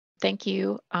Thank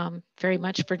you very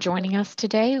much for joining us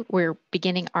today. We're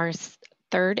beginning our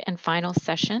third and final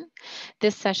session.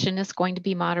 This session is going to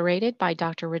be moderated by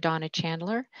Dr. Radonna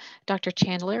Chandler. Dr.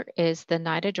 Chandler is the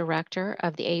NIDA Director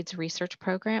of the AIDS Research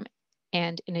Program,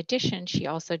 and in addition, she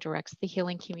also directs the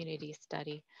Healing Community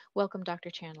Study. Welcome, Dr.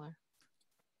 Chandler.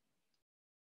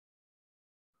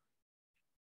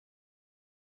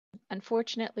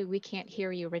 Unfortunately, we can't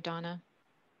hear you, Radonna.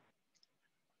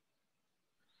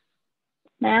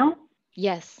 Now?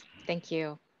 Yes, thank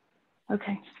you.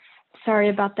 Okay, sorry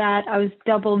about that. I was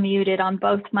double muted on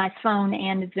both my phone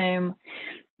and Zoom.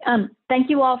 Thank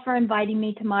you all for inviting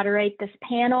me to moderate this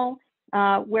panel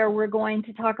where we're going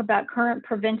to talk about current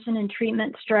prevention and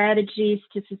treatment strategies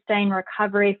to sustain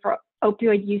recovery for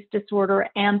opioid use disorder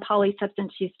and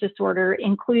polysubstance use disorder,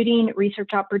 including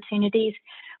research opportunities.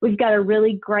 We've got a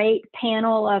really great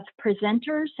panel of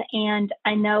presenters, and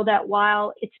I know that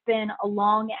while it's been a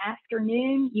long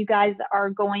afternoon, you guys are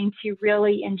going to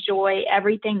really enjoy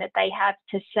everything that they have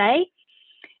to say.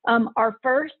 Our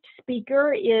first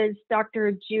speaker is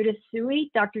Dr. Judith Tsui.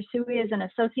 Dr. Tsui is an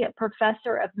associate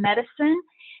professor of medicine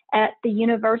at the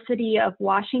University of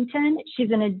Washington. She's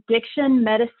an addiction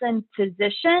medicine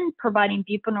physician providing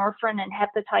buprenorphine and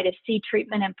hepatitis C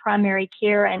treatment in primary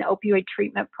care and opioid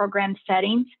treatment program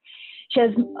settings. She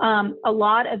has a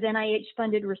lot of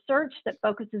NIH-funded research that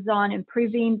focuses on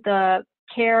improving the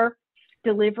care,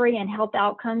 delivery, and health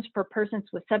outcomes for persons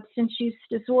with substance use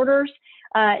disorders,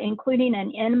 including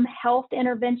an in-health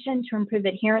intervention to improve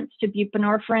adherence to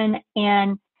buprenorphine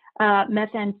and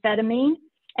methamphetamine,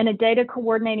 and a data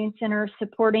coordinating center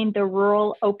supporting the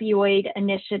Rural Opioid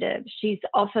Initiative. She's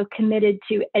also committed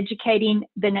to educating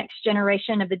the next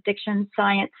generation of addiction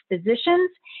science physicians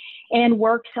and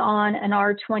works on an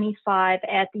R25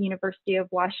 at the University of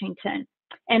Washington.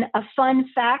 And a fun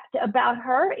fact about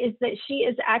her is that she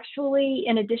is actually,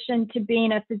 in addition to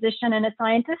being a physician and a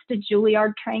scientist, a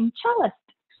Juilliard-trained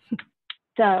cellist.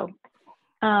 So,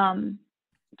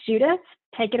 Judith,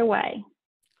 take it away.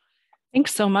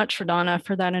 Thanks so much, Radonna,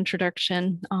 for that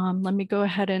introduction. Let me go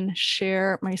ahead and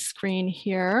share my screen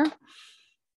here.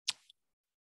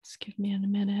 Just give me a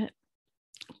minute.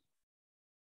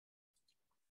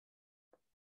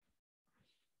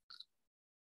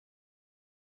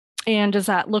 And does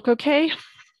that look okay?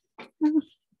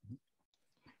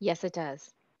 Yes, it does.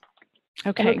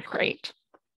 Okay, great.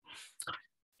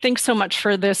 Thanks so much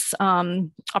for this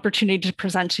opportunity to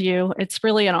present to you. It's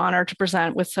really an honor to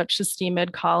present with such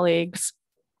esteemed colleagues.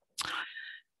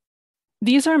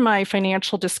 These are my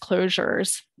financial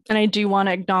disclosures, and I do want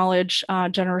to acknowledge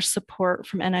generous support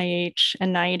from NIH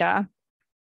and NIDA.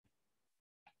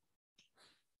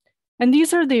 And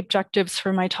these are the objectives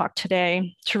for my talk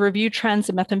today: to review trends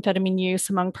in methamphetamine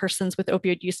use among persons with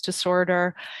opioid use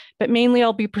disorder, but mainly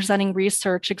I'll be presenting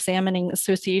research examining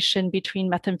association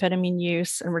between methamphetamine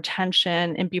use and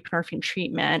retention in buprenorphine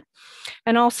treatment,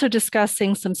 and also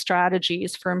discussing some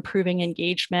strategies for improving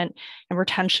engagement and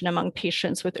retention among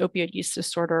patients with opioid use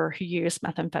disorder who use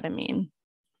methamphetamine.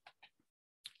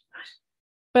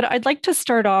 But I'd like to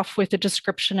start off with a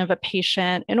description of a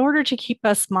patient in order to keep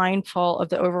us mindful of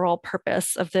the overall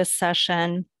purpose of this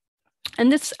session. And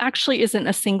this actually isn't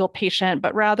a single patient,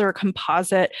 but rather a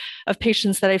composite of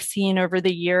patients that I've seen over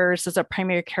the years as a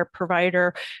primary care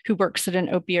provider who works at an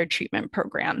opioid treatment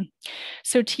program.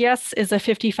 So TS is a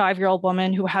 55-year-old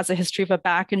woman who has a history of a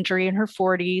back injury in her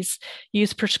 40s,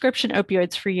 used prescription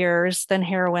opioids for years, then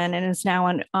heroin, and is now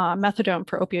on methadone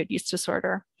for opioid use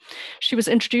disorder. She was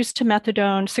introduced to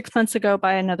methadone 6 months ago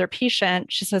by another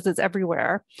patient. She says it's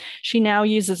everywhere. She now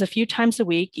uses a few times a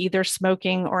week, either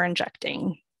smoking or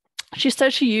injecting. She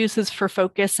says she uses for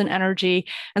focus and energy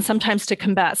and sometimes to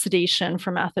combat sedation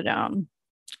for methadone.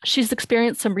 She's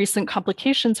experienced some recent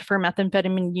complications of her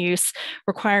methamphetamine use,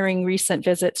 requiring recent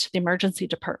visits to the emergency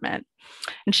department.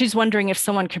 And she's wondering if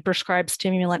someone could prescribe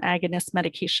stimulant agonist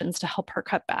medications to help her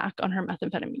cut back on her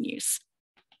methamphetamine use.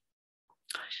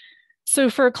 So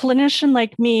for a clinician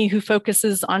like me who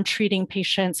focuses on treating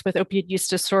patients with opioid use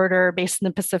disorder based in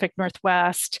the Pacific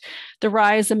Northwest, the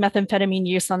rise of methamphetamine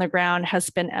use on the ground has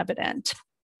been evident.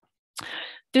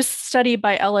 This study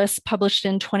by Ellis, published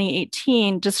in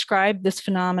 2018, described this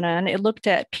phenomenon. It looked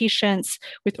at patients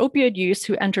with opioid use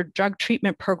who entered drug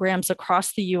treatment programs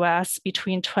across the US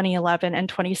between 2011 and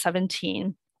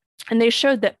 2017. And they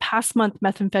showed that past month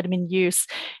methamphetamine use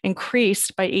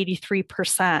increased by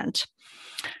 83%.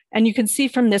 And you can see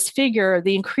from this figure,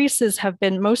 the increases have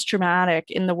been most dramatic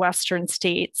in the Western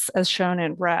states, as shown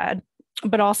in red,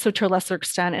 but also to a lesser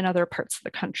extent in other parts of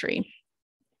the country.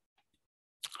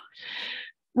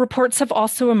 Reports have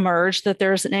also emerged that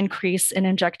there's an increase in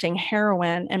injecting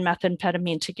heroin and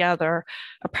methamphetamine together,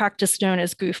 a practice known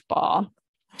as goofball.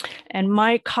 And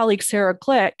my colleague Sarah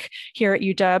Glick here at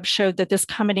UW showed that this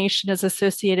combination is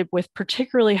associated with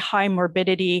particularly high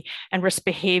morbidity and risk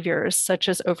behaviors, such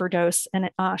as overdose and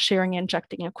sharing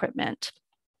injecting equipment.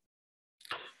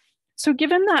 So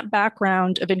given that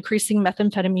background of increasing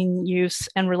methamphetamine use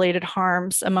and related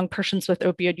harms among persons with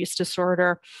opioid use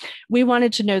disorder, we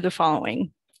wanted to know the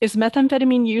following. Is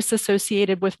methamphetamine use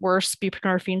associated with worse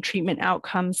buprenorphine treatment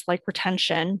outcomes like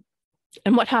retention?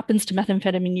 And what happens to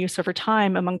methamphetamine use over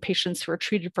time among patients who are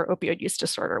treated for opioid use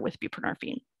disorder with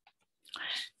buprenorphine?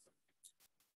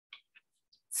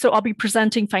 So I'll be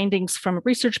presenting findings from a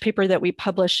research paper that we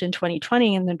published in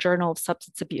 2020 in the Journal of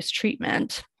Substance Abuse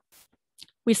Treatment.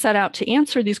 We set out to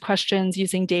answer these questions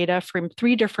using data from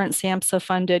 3 different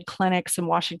SAMHSA-funded clinics in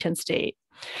Washington State.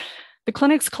 The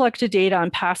clinics collected data on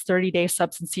past 30-day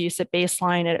substance use at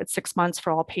baseline and at 6 months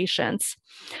for all patients.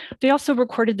 They also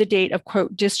recorded the date of,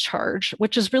 quote, discharge,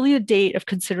 which is really a date of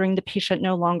considering the patient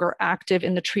no longer active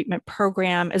in the treatment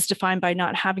program as defined by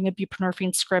not having a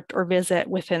buprenorphine script or visit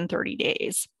within 30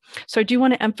 days. So I do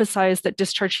want to emphasize that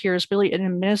discharge here is really an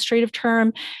administrative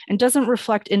term and doesn't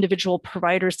reflect individual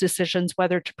providers' decisions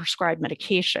whether to prescribe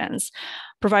medications.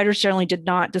 Providers generally did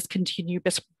not discontinue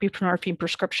buprenorphine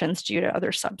prescriptions due to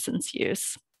other substance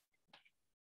use.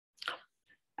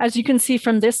 As you can see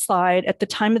from this slide, at the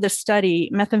time of the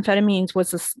study, methamphetamines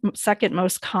was the second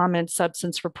most common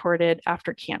substance reported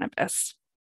after cannabis.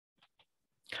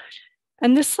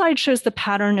 And this slide shows the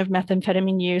pattern of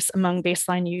methamphetamine use among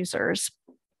baseline users.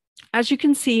 As you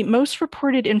can see, most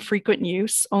reported infrequent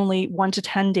use, only 1 to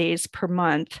 10 days per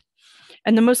month.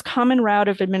 And the most common route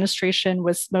of administration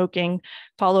was smoking,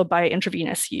 followed by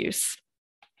intravenous use.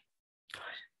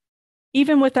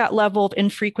 Even with that level of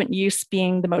infrequent use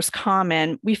being the most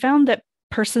common, we found that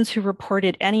persons who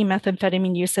reported any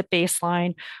methamphetamine use at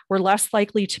baseline were less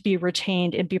likely to be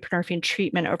retained in buprenorphine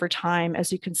treatment over time,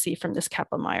 as you can see from this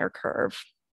Kaplan-Meier curve.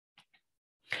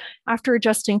 After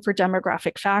adjusting for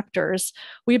demographic factors,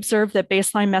 we observed that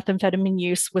baseline methamphetamine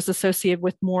use was associated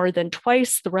with more than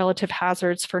twice the relative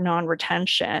hazards for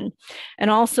non-retention, and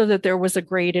also that there was a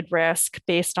graded risk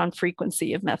based on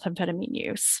frequency of methamphetamine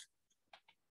use.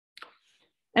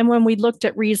 And when we looked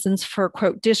at reasons for,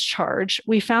 quote, discharge,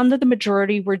 we found that the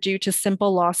majority were due to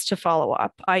simple loss to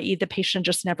follow-up, i.e. the patient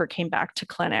just never came back to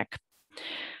clinic.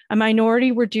 A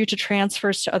minority were due to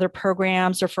transfers to other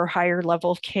programs or for higher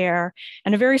level of care,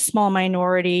 and a very small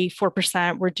minority,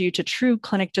 4%, were due to true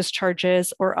clinic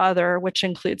discharges or other, which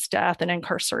includes death and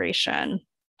incarceration.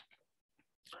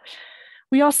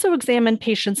 We also examined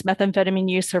patients' methamphetamine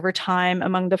use over time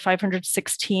among the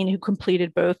 516 who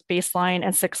completed both baseline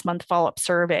and 6-month follow-up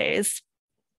surveys.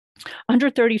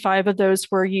 135 of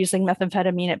those were using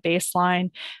methamphetamine at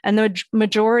baseline, and the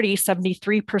majority,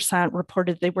 73%,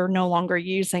 reported they were no longer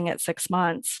using at 6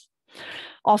 months.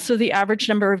 Also, the average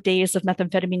number of days of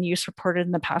methamphetamine use reported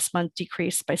in the past month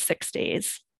decreased by 6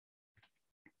 days.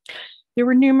 There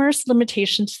were numerous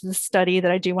limitations to the study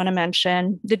that I do want to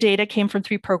mention. The data came from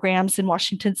 3 programs in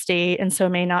Washington State, and so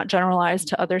may not generalize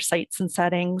to other sites and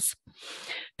settings.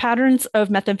 Patterns of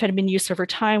methamphetamine use over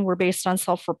time were based on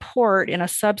self-report in a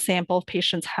subsample of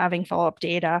patients having follow-up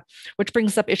data, which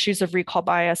brings up issues of recall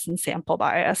bias and sample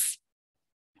bias.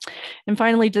 And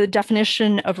finally, the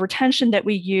definition of retention that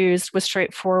we used was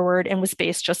straightforward and was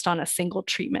based just on a single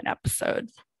treatment episode.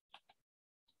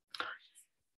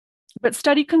 But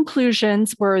study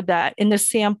conclusions were that in the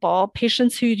sample,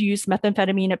 patients who used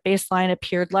methamphetamine at baseline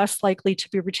appeared less likely to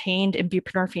be retained in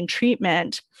buprenorphine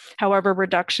treatment. However,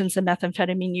 reductions in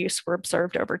methamphetamine use were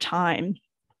observed over time.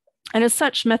 And as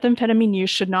such, methamphetamine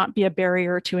use should not be a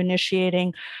barrier to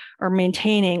initiating or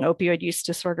maintaining opioid use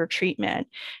disorder treatment.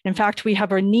 In fact, we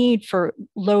have a need for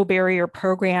low barrier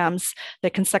programs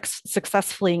that can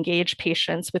successfully engage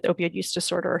patients with opioid use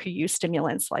disorder who use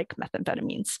stimulants like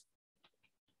methamphetamines.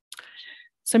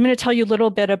 So I'm going to tell you a little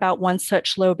bit about one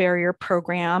such low barrier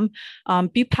program.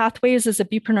 Bupe Pathways is a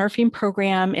buprenorphine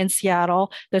program in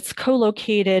Seattle that's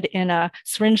co-located in a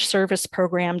syringe service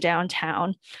program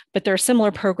downtown, but there are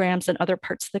similar programs in other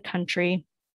parts of the country.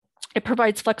 It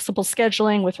provides flexible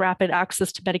scheduling with rapid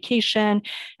access to medication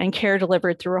and care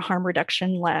delivered through a harm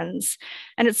reduction lens.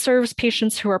 And it serves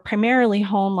patients who are primarily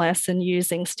homeless and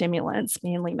using stimulants,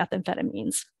 mainly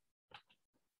methamphetamines.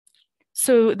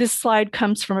 So this slide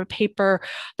comes from a paper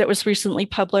that was recently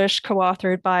published,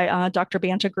 co-authored by Dr.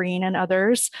 Banta Green and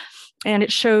others. And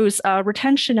it shows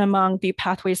retention among Bupe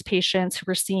Pathways patients who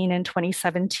were seen in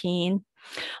 2017.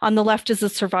 On the left is a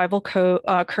survival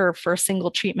curve for a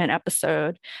single treatment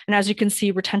episode. And as you can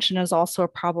see, retention is also a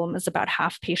problem, as about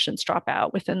half patients drop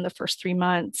out within the first 3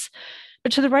 months.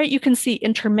 But to the right, you can see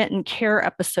intermittent care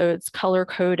episodes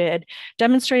color-coded,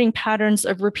 demonstrating patterns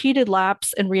of repeated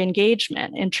lapse and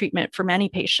re-engagement in treatment for many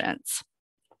patients.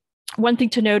 One thing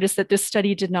to note is that this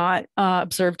study did not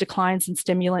observe declines in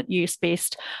stimulant use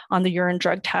based on the urine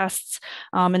drug tests,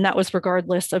 and that was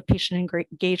regardless of patient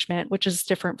engagement, which is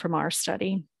different from our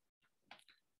study.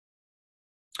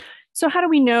 So how do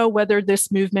we know whether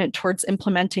this movement towards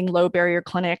implementing low barrier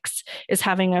clinics is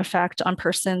having an effect on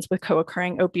persons with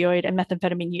co-occurring opioid and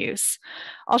methamphetamine use?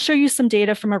 I'll show you some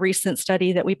data from a recent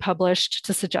study that we published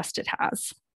to suggest it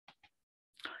has.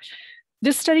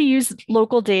 This study used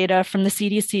local data from the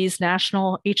CDC's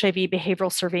National HIV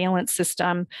Behavioral Surveillance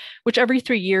System, which every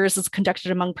 3 years is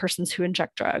conducted among persons who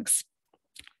inject drugs.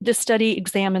 This study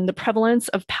examined the prevalence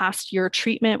of past year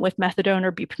treatment with methadone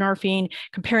or buprenorphine,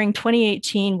 comparing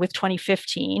 2018 with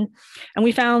 2015. And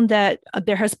we found that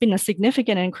there has been a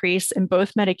significant increase in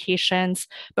both medications,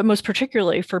 but most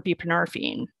particularly for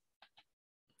buprenorphine.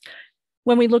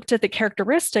 When we looked at the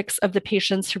characteristics of the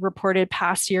patients who reported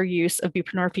past year use of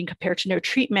buprenorphine compared to no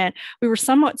treatment, we were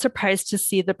somewhat surprised to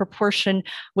see the proportion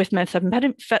with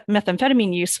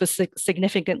methamphetamine use was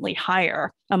significantly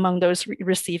higher among those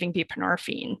receiving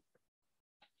buprenorphine.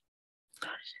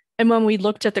 And when we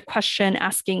looked at the question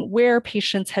asking where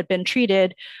patients had been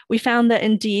treated, we found that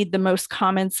indeed the most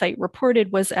common site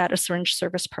reported was at a syringe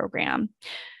service program.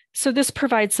 So this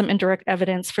provides some indirect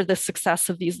evidence for the success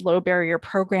of these low barrier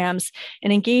programs in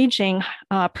engaging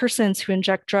persons who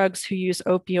inject drugs who use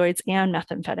opioids and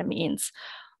methamphetamines.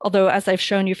 Although, as I've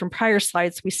shown you from prior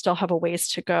slides, we still have a ways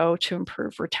to go to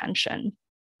improve retention.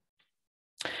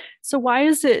 So why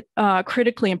is it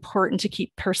critically important to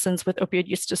keep persons with opioid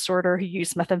use disorder who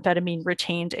use methamphetamine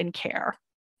retained in care?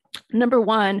 Number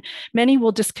one, many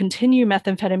will discontinue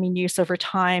methamphetamine use over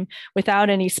time without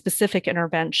any specific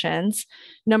interventions.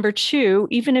 Number two,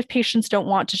 even if patients don't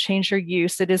want to change their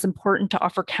use, it is important to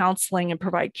offer counseling and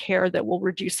provide care that will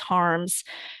reduce harms.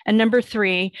 And number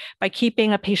three, by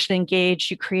keeping a patient engaged,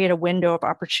 you create a window of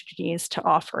opportunities to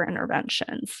offer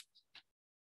interventions.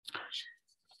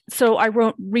 So I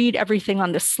won't read everything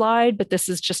on this slide, but this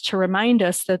is just to remind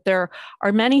us that there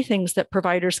are many things that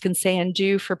providers can say and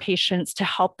do for patients to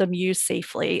help them use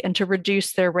safely and to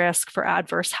reduce their risk for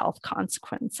adverse health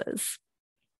consequences.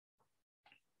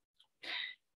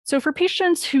 So for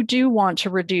patients who do want to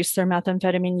reduce their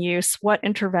methamphetamine use, what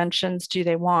interventions do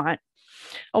they want?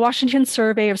 A Washington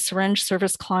survey of syringe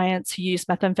service clients who use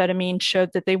methamphetamine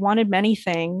showed that they wanted many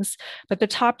things, but the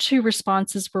top two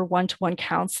responses were one-to-one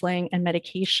counseling and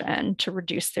medication to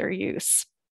reduce their use.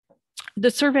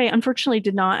 The survey unfortunately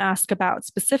did not ask about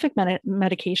specific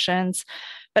medications,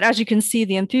 but as you can see,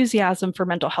 the enthusiasm for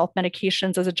mental health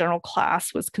medications as a general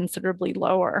class was considerably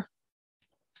lower.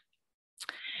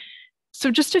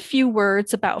 So just a few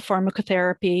words about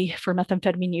pharmacotherapy for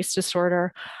methamphetamine use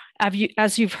disorder.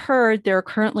 As you've heard, there are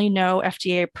currently no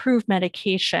FDA-approved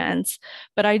medications,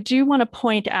 but I do want to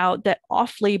point out that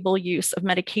off-label use of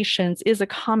medications is a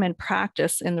common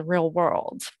practice in the real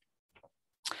world.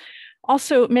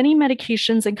 Also, many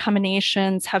medications and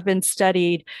combinations have been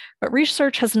studied, but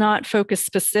research has not focused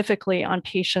specifically on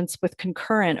patients with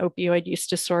concurrent opioid use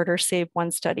disorder, save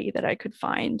one study that I could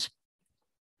find.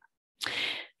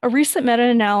 A recent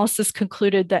meta-analysis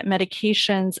concluded that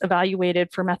medications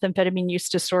evaluated for methamphetamine use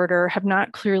disorder have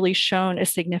not clearly shown a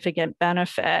significant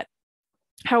benefit.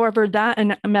 However, that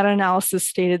meta-analysis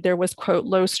stated there was, quote,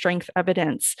 low strength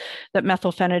evidence that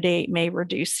methylphenidate may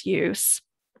reduce use.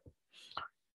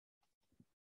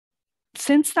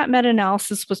 Since that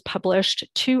meta-analysis was published,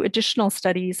 2 additional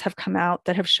studies have come out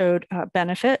that have showed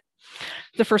benefit.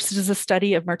 The first is a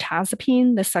study of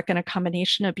mirtazapine, the second a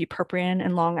combination of bupropion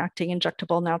and long-acting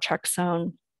injectable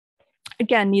naltrexone.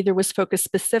 Again, neither was focused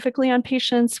specifically on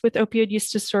patients with opioid use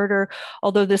disorder,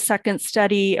 although the second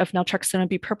study of naltrexone and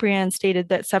bupropion stated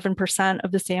that 7%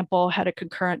 of the sample had a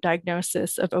concurrent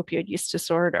diagnosis of opioid use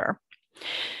disorder.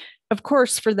 Of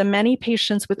course, for the many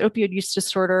patients with opioid use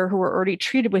disorder who were already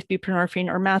treated with buprenorphine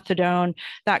or methadone,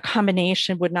 that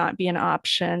combination would not be an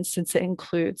option since it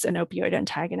includes an opioid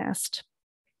antagonist.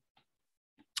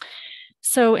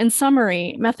 So in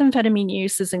summary, methamphetamine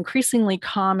use is increasingly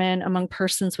common among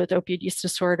persons with opioid use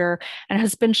disorder and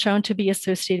has been shown to be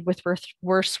associated with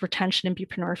worse retention in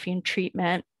buprenorphine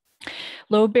treatment.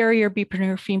 Low barrier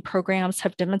buprenorphine programs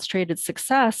have demonstrated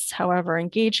success, however,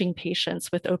 engaging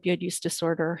patients with opioid use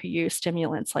disorder who use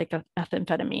stimulants like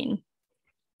methamphetamine.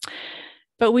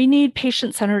 but we need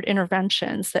patient-centered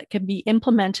interventions that can be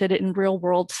implemented in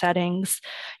real-world settings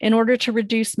in order to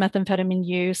reduce methamphetamine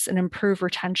use and improve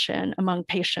retention among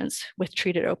patients with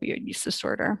treated opioid use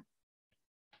disorder.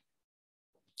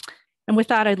 And with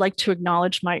that, I'd like to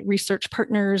acknowledge my research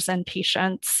partners and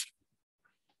patients.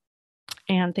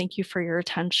 And thank you for your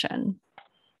attention.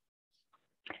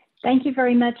 Thank you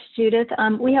very much, Judith.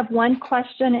 We have one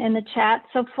question in the chat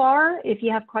so far. If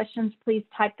you have questions, please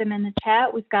type them in the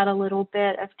chat. We've got a little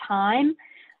bit of time.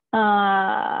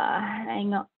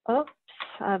 Hang on. Oops,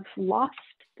 I've lost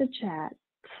the chat.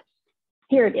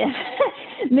 Here it is.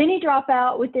 Many drop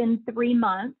out within 3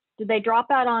 months. Do they drop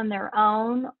out on their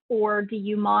own, or do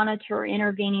you monitor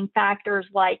intervening factors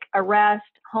like arrest,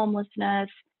 homelessness,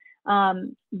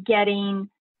 getting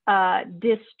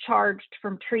discharged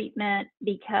from treatment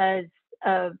because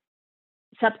of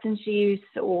substance use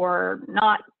or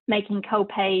not making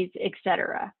co-pays, et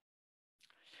cetera?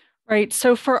 Right.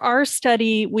 So for our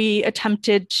study, we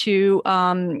attempted to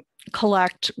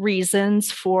collect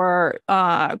reasons for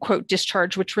quote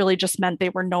discharge, which really just meant they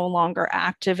were no longer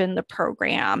active in the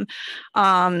program.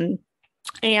 And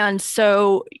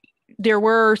so there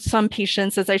were some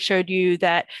patients, as I showed you,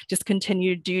 that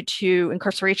discontinued due to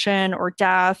incarceration or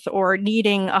death or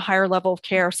needing a higher level of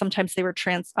care. Sometimes they were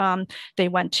they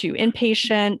went to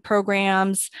inpatient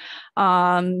programs.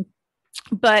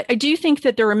 But I do think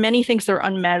that there are many things that are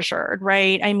unmeasured,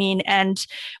 right? I mean, and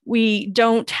we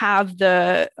don't have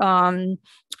the,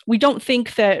 we don't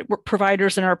think that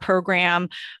providers in our program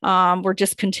were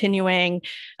discontinuing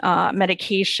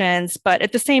medications, but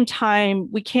at the same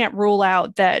time, we can't rule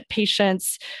out that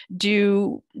patients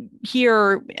do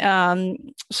hear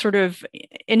sort of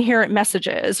inherent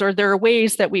messages, or there are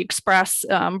ways that we express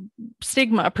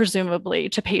stigma, presumably,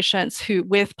 to patients who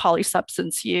with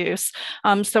polysubstance use.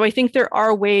 So I think there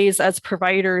are ways as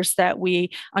providers that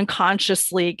we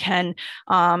unconsciously can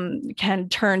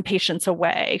turn patients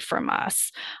away from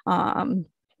us. And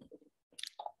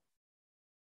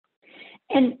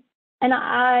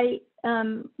I,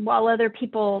 while other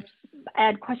people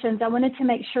add questions, I wanted to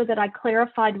make sure that I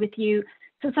clarified with you.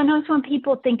 So sometimes when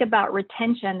people think about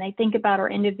retention, they think about our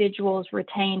individuals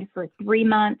retained for 3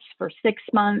 months, for 6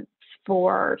 months,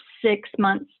 for 6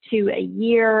 months to a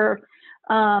year.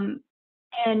 And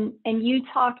you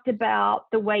talked about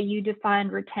the way you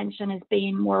defined retention as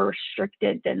being more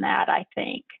restricted than that, I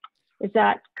think. Is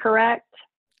that correct?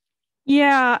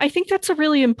 Yeah, I think that's a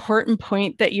really important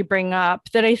point that you bring up,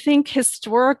 that I think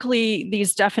historically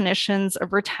these definitions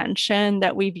of retention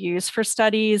that we've used for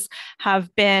studies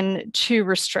have been too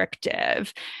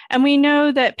restrictive. And we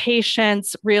know that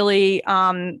patients really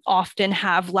often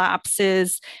have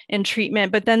lapses in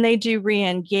treatment, but then they do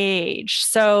re-engage.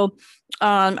 So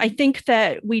I think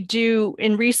that we do,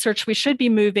 in research, we should be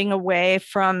moving away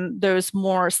from those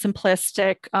more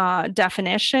simplistic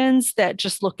definitions that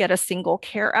just look at a single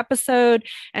care episode,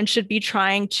 and should be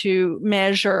trying to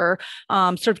measure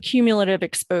sort of cumulative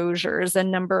exposures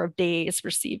and number of days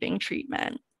receiving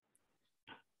treatment.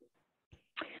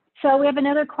 So we have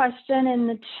another question in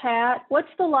the chat. What's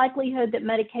the likelihood that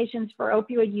medications for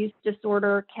opioid use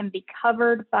disorder can be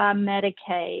covered by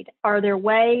Medicaid? Are there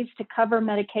ways to cover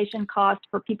medication costs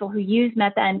for people who use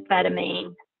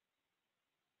methamphetamine?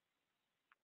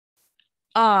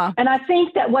 And I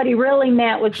think that what he really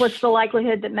meant was, what's the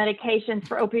likelihood that medications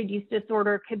for opioid use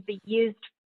disorder could be used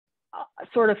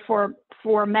sort of for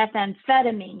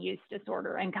methamphetamine use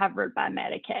disorder and covered by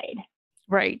Medicaid?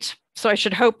 Right. So I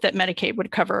should hope that Medicaid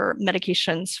would cover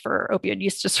medications for opioid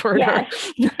use disorder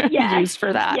used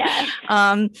for that.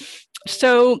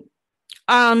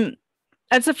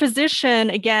 As a physician,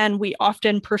 again, we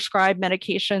often prescribe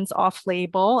medications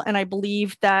off-label, and I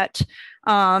believe that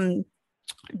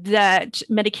that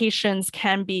medications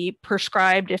can be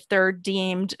prescribed if they're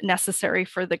deemed necessary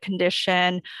for the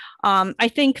condition. I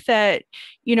think that,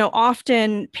 you know,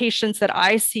 often patients that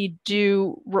I see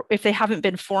do, if they haven't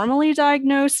been formally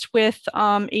diagnosed with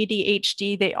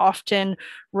ADHD, they often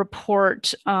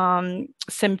report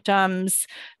symptoms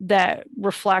that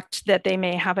reflect that they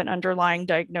may have an underlying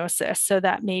diagnosis. So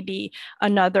that may be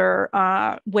another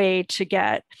way to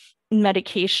get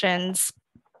medications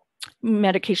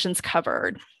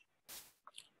covered.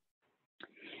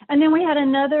 And then we had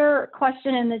another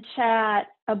question in the chat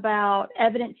about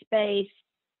evidence-based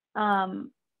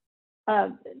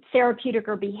therapeutic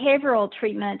or behavioral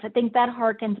treatments. I think that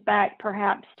harkens back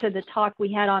perhaps to the talk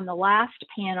we had on the last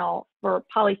panel for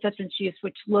polysubstance use,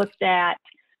 which looked at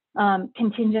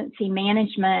contingency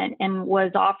management and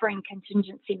was offering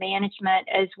contingency management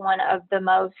as one of the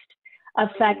most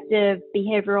effective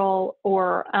behavioral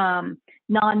or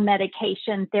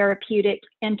non-medication therapeutic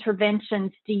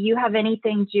interventions. Do you have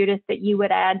anything, Judith, that you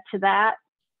would add to that?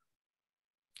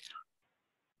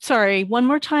 Sorry, one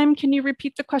more time. Can you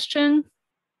repeat the question?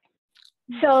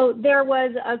 So there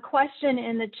was a question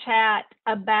in the chat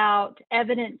about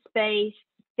evidence-based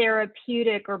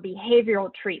therapeutic or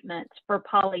behavioral treatments for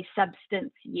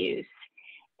polysubstance use.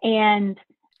 And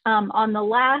on the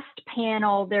last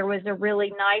panel, there was a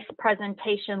really nice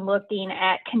presentation looking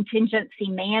at contingency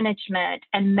management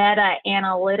and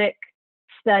meta-analytic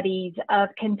studies of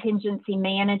contingency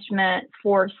management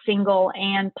for single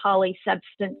and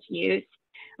polysubstance use.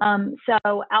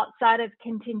 So outside of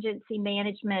contingency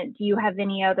management, do you have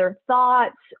any other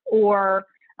thoughts, or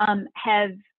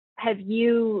have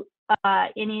you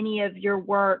in any of your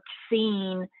work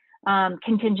seen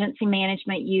contingency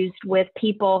management used with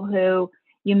people who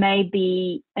you may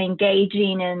be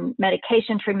engaging in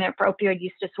medication treatment for opioid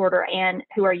use disorder and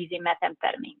who are using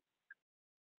methamphetamine?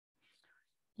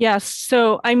 Yes.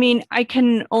 So, I mean, I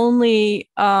can only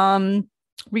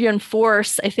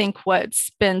reinforce, I think,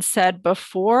 what's been said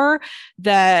before,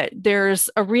 that there's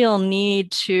a real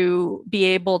need to be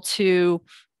able to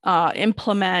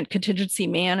implement contingency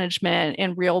management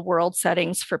in real world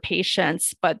settings for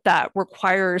patients, but that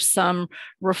requires some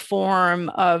reform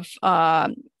of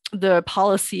the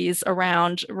policies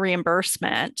around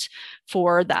reimbursement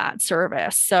for that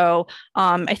service. So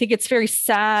I think it's very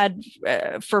sad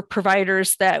for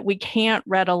providers that we can't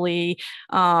readily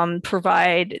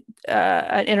provide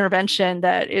an intervention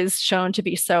that is shown to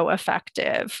be so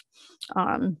effective.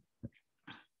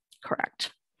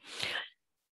 Correct.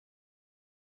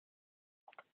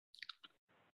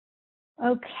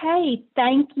 Okay,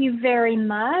 thank you very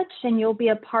much. And you'll be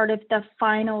a part of the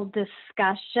final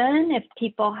discussion if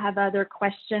people have other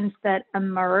questions that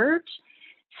emerge.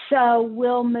 So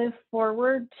we'll move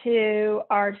forward to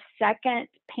our second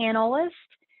panelist,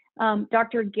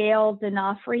 Dr. Gail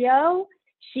D'Onofrio.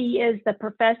 She is the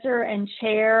professor and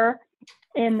chair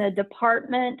in the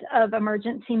Department of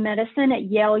Emergency Medicine at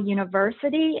Yale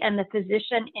University and the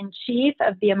physician-in-chief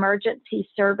of the emergency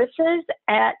services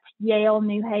at Yale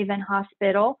New Haven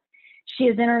Hospital. She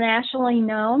is internationally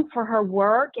known for her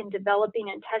work in developing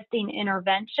and testing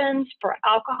interventions for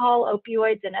alcohol,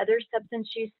 opioids, and other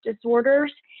substance use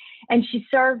disorders. And she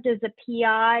served as a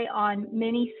PI on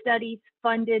many studies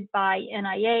funded by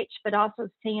NIH, but also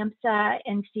SAMHSA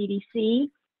and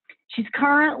CDC. She's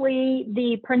currently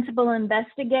the principal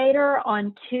investigator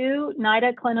on 2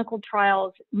 NIDA clinical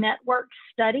trials network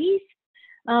studies,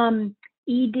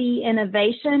 ED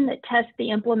Innovation, that tests the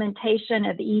implementation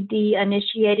of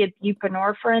ED-initiated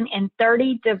buprenorphine in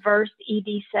 30 diverse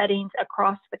ED settings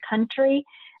across the country,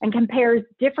 and compares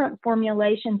different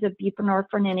formulations of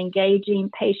buprenorphine in engaging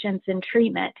patients in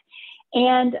treatment.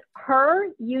 And her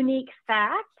unique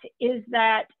fact is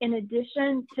that in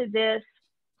addition to this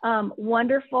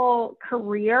wonderful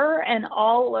career and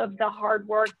all of the hard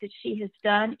work that she has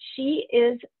done, she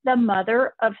is the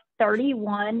mother of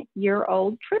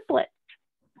 31-year-old triplets.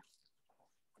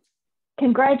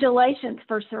 Congratulations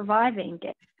for surviving.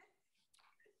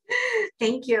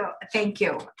 Thank you. Thank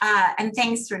you. And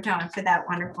thanks, Radona, for that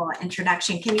wonderful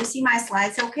introduction. Can you see my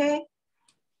slides okay?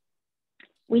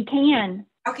 We can.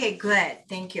 Okay, good.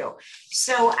 Thank you.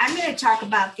 So I'm going to talk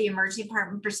about the emergency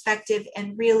department perspective,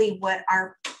 and really what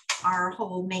our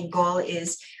whole main goal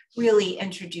is, really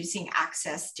introducing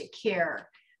access to care.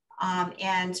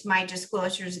 And my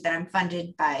disclosures that I'm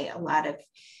funded by a lot of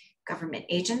government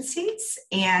agencies.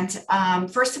 And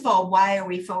first of all, why are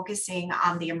we focusing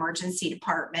on the emergency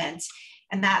department?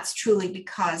 And that's truly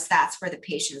because that's where the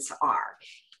patients are.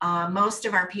 Most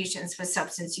of our patients with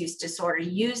substance use disorder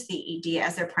use the ED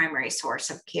as their primary source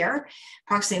of care.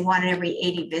 Approximately 1 in every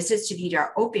 80 visits to ED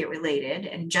are opiate related,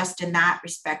 and just in that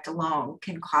respect alone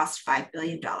can cost $5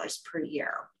 billion per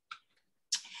year.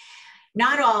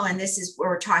 Not all, and this is where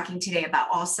we're talking today about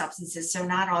all substances, so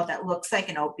not all that looks like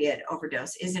an opiate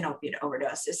overdose is an opiate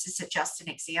overdose. This is just an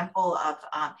example of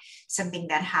something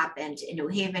that happened in New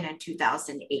Haven in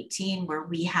 2018, where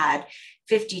we had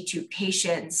 52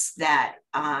 patients that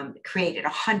created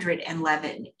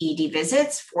 111 ED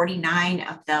visits. 49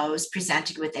 of those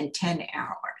presented within 10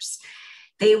 hours.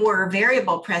 They were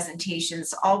variable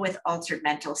presentations, all with altered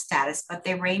mental status, but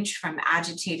they ranged from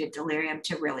agitated delirium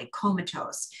to really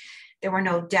comatose. There were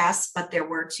no deaths, but there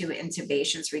were 2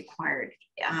 intubations required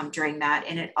during that.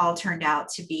 And it all turned out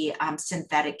to be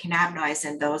synthetic cannabinoids.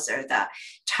 And those are the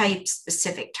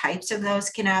specific types of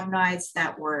those cannabinoids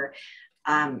that were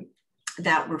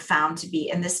found to be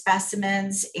in the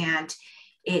specimens. And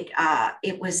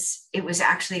it was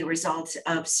actually a result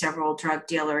of several drug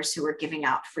dealers who were giving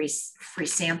out free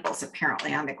samples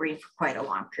apparently on the green for quite a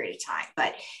long period of time,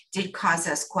 but did cause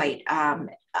us quite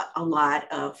a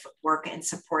lot of work and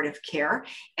supportive care,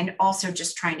 and also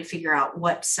just trying to figure out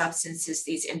what substances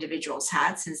these individuals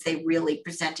had, since they really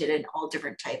presented in all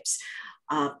different types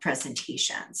of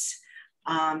presentations.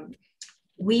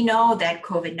 We know that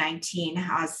COVID-19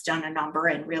 has done a number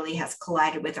and really has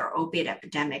collided with our opiate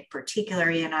epidemic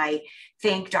particularly. And I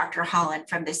thank Dr. Holland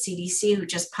from the CDC, who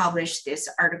just published this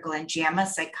article in JAMA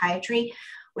Psychiatry,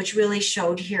 which really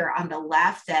showed here on the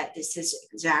left that this is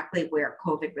exactly where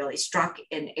COVID really struck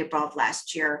in April of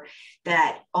last year,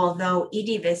 that although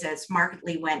ED visits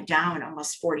markedly went down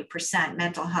almost 40%,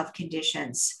 mental health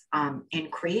conditions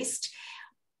increased.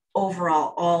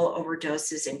 Overall, all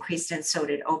overdoses increased, and so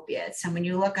did opiates. And when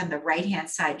you look on the right-hand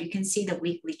side, you can see the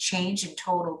weekly change in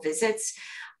total visits.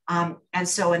 And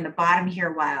so in the bottom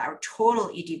here, while our total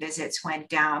ED visits went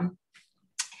down,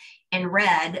 in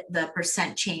red, the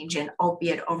percent change in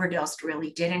opiate overdose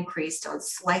really did increase, so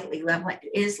it's slightly leveling,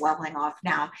 it is leveling off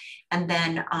now, and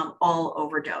then all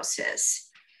overdoses.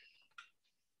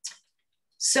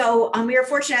 So we are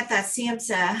fortunate that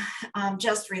SAMHSA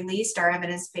just released our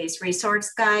evidence-based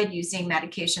resource guide using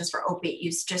medications for opiate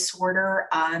use disorder.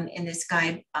 In this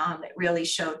guide, it really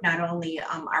showed not only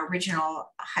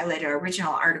highlighted our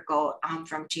original article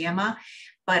from JAMA,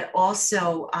 but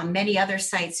also many other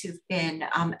sites who've been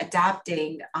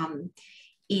adopting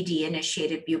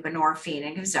ED-initiated buprenorphine,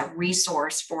 and gives a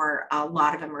resource for a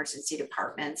lot of emergency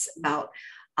departments about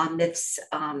myths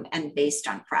and based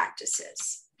on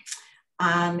practices.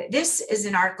 This is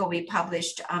an article we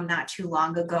published not too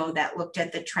long ago that looked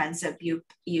at the trends of bupe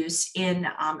use in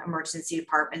emergency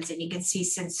departments. And you can see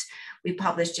since we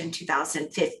published in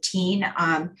 2015,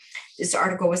 this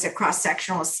article was a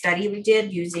cross-sectional study we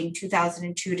did using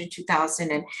 2002 to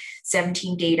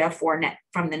 2017 data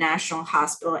from the National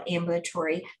Hospital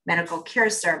Ambulatory Medical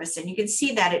Care Service. And you can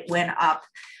see that it went up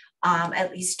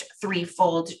at least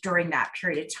threefold during that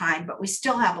period of time, but we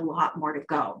still have a lot more to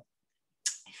go.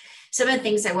 Some of the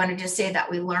things I wanted to say that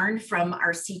we learned from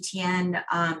our CTN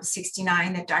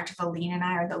 69 that Dr. Valine and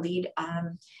I are the lead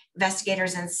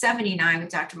investigators, and 79 with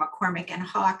Dr. McCormick and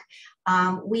Hawk,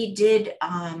 we did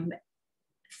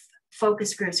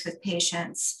focus groups with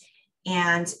patients.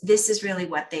 And this is really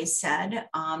what they said.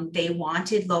 They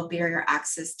wanted low barrier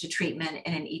access to treatment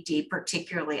in an ED,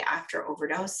 particularly after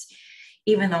overdose.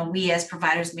 Even though we as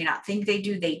providers may not think they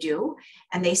do.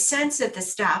 And they sense that the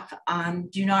staff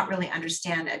do not really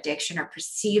understand addiction or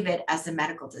perceive it as a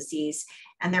medical disease.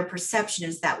 And their perception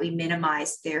is that we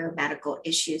minimize their medical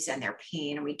issues and their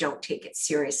pain, and we don't take it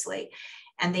seriously.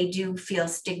 And they do feel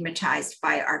stigmatized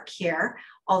by our care,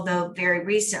 although very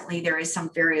recently there is some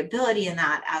variability in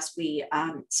that as we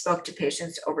spoke to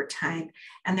patients over time.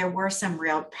 And there were some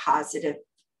real positive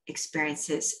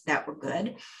experiences that were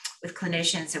good with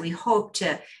clinicians, and we hope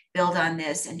to build on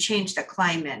this and change the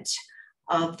climate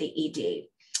of the ED.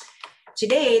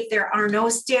 Today, there are no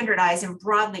standardized and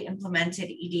broadly implemented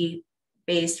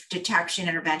ED-based detection,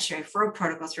 intervention, and referral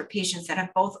protocols for patients that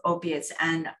have both opiates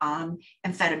and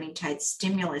amphetamine-type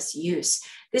stimulus use.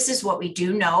 This is what we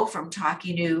do know from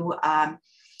talking to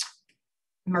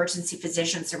emergency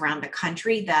physicians around the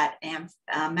country, that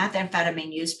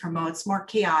methamphetamine use promotes more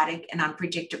chaotic and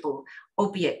unpredictable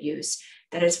opiate use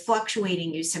that is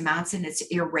fluctuating use amounts and it's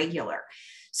irregular.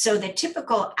 So the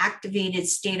typical activated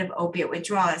state of opiate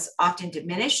withdrawal is often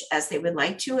diminished as they would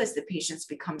like to as the patients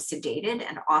become sedated,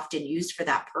 and often used for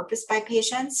that purpose by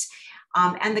patients.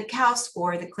 And the COW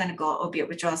score, the clinical opiate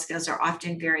withdrawal skills, are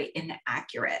often very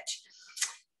inaccurate.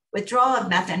 Withdrawal of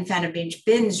methamphetamine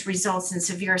binge results in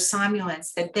severe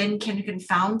somnolence that then can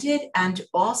confound it. And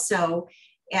also,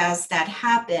 as that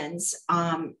happens,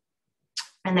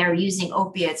 and they're using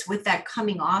opiates with that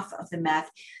coming off of the meth,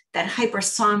 that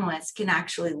hypersomnolence can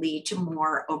actually lead to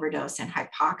more overdose and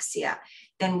hypoxia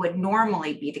than would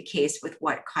normally be the case with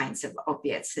what kinds of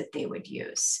opiates that they would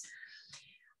use.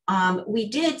 We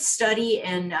did study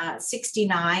in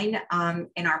 69,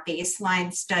 in our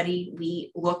baseline study,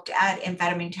 we looked at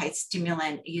amphetamine-type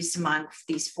stimulant use among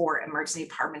these 4 emergency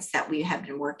departments that we have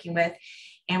been working with.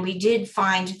 And we did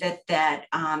find that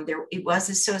it was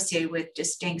associated with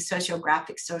distinct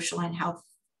sociographic, social, and health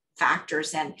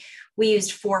factors. And we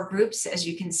used 4 groups, as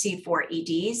you can see, 4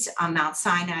 EDs, Mount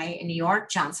Sinai in New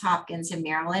York, Johns Hopkins in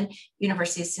Maryland,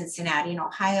 University of Cincinnati in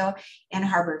Ohio, and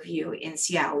Harborview in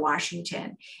Seattle,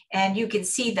 Washington. And you can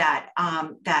see that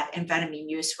that amphetamine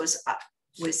use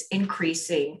was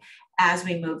increasing as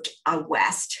we moved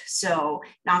west. So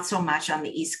not so much on the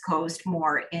East Coast,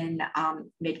 more in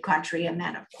mid-country, and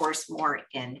then of course more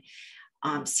in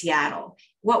Seattle.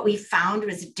 What we found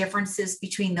was differences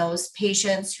between those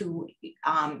patients who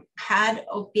had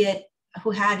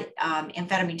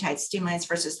amphetamine type stimulants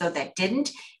versus those that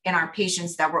didn't. In our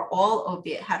patients that were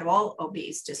had all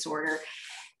opiate disorder,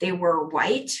 they were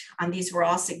white. These were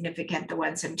all significant, the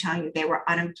ones I'm telling you. They were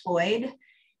unemployed.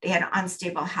 They had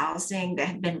unstable housing. They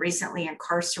had been recently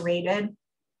incarcerated.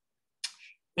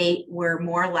 They were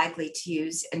more likely to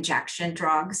use injection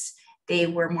drugs. They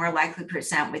were more likely to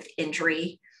present with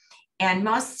injury. And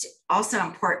most also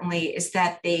importantly is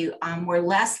that they were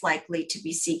less likely to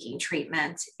be seeking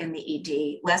treatment in the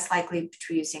ED, less likely to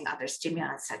be using other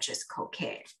stimulants such as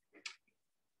cocaine.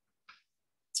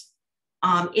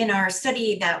 In our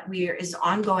study that is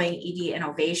ongoing ED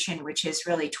innovation, which is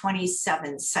really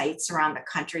 27 sites around the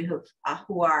country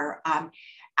who are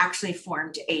actually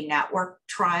formed a network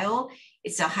trial.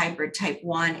 It's a hybrid type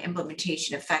 1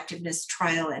 implementation effectiveness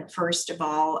trial. And first of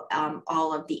all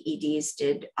of the EDs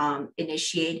did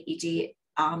initiate ED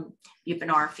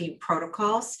buprenorphine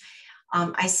protocols.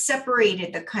 I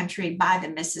separated the country by the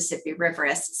Mississippi River,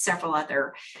 as several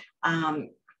other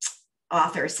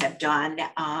authors have done,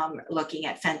 looking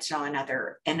at fentanyl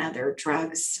and other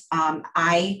drugs.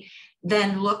 I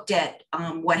then looked at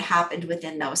what happened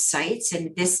within those sites,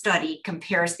 and this study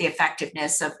compares the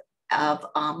effectiveness of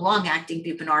long-acting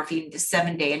buprenorphine, the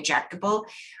 7-day injectable,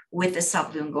 with the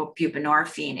sublingual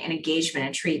buprenorphine and engagement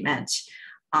and treatment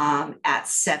at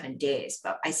 7 days.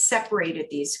 But I separated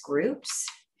these groups.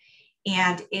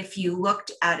 And if you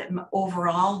looked at it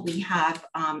overall, we have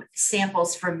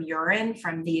samples from urine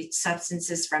from the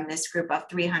substances from this group of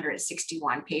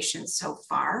 361 patients so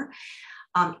far.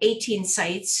 18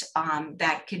 sites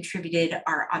that contributed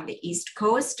are on the East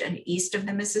Coast and east of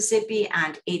the Mississippi,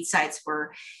 and 8 sites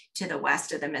were to the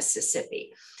west of the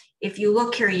Mississippi. If you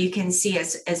look here, you can see,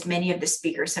 as many of the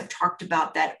speakers have talked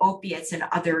about, that opiates and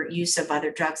other use of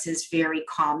other drugs is very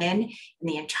common. In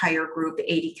the entire group,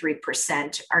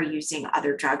 83% are using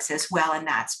other drugs as well, and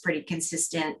that's pretty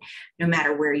consistent no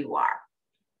matter where you are.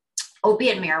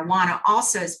 Opiate marijuana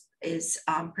also is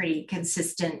pretty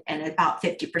consistent in about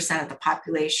 50% of the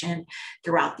population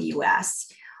throughout the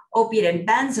US. Opiate and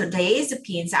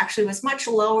benzodiazepines actually was much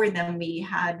lower than we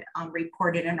had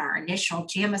reported in our initial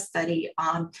JAMA study.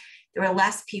 There were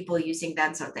less people using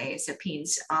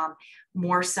benzodiazepines,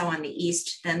 more so on the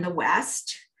east than the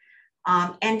west.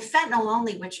 And fentanyl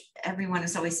only, which everyone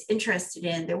is always interested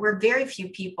in, there were very few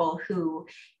people who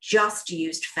just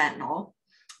used fentanyl,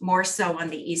 more so on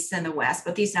the east than the west,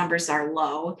 but these numbers are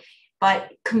low.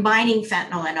 But combining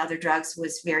fentanyl and other drugs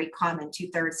was very common.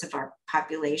 2/3 of our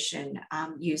population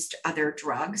used other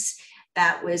drugs.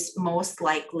 That was most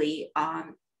likely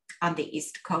on the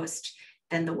East Coast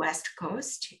than the West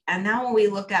Coast. And now when we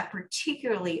look at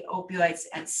particularly opioids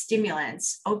and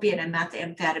stimulants, opiate and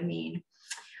methamphetamine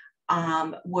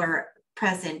were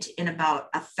present in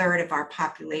about 1/3 of our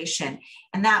population.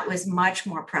 And that was much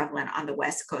more prevalent on the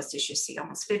West Coast. As you see,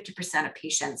 almost 50% of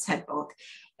patients had both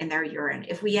in their urine.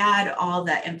 If we add all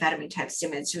the amphetamine type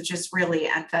stimulants, which is really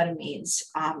amphetamines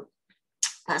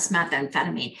plus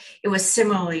methamphetamine, it was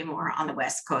similarly more on the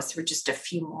West Coast, with just a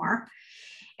few more.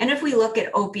 And if we look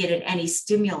at opiate and any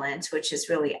stimulant, which is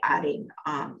really adding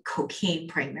cocaine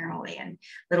primarily and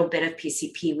a little bit of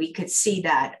PCP, we could see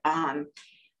that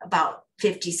about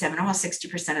 57, almost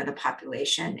 60% of the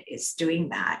population is doing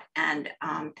that. And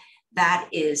that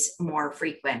is more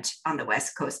frequent on the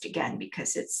West Coast, again,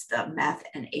 because it's the meth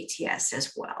and ATS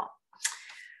as well.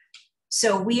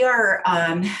 So we are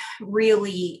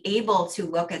really able to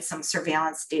look at some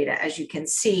surveillance data, as you can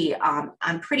see,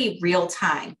 on pretty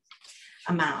real-time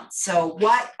amounts. So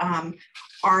what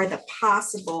are the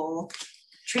possible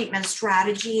treatment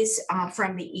strategies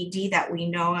from the ED that we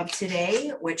know of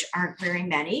today, which aren't very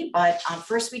many, but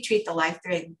first we treat the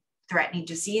life-threatening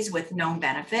disease with known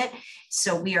benefit.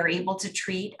 So we are able to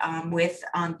treat with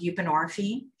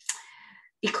buprenorphine.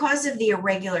 Because of the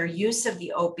irregular use of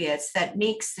the opiates, that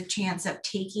makes the chance of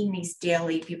taking these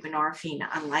daily buprenorphine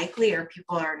unlikely, or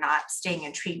people are not staying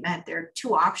in treatment. There are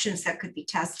 2 options that could be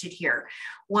tested here.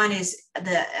 One is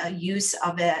the use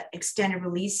of an extended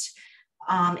release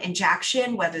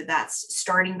injection, whether that's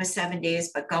starting with 7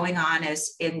 days, but going on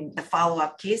as in the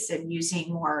follow-up case and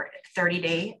using more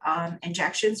 30-day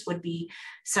injections would be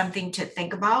something to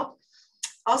think about.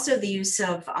 Also, the use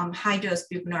of high-dose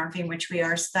buprenorphine, which we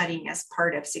are studying as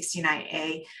part of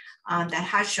 69A, that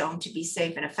has shown to be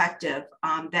safe and effective,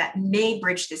 that may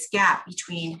bridge this gap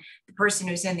between the person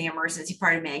who's in the emergency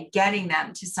department and getting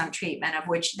them to some treatment, of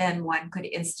which then one could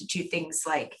institute things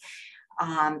like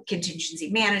contingency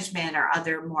management, or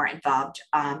other more involved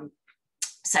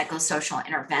psychosocial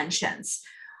interventions.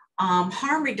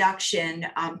 Harm reduction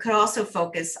could also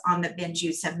focus on the binge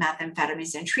use of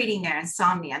methamphetamines and treating their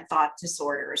insomnia and thought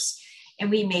disorders. And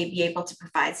we may be able to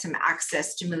provide some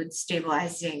access to mood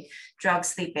stabilizing drugs,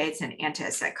 sleep aids, and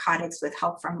antipsychotics with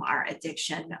help from our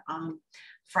addiction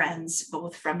friends,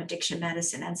 both from addiction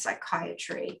medicine and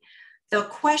psychiatry. The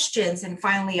questions, and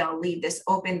finally I'll leave this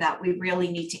open, that we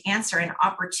really need to answer, and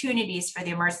opportunities for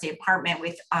the emergency department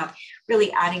with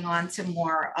really adding on to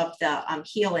more of the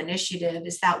HEAL initiative,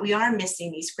 is that we are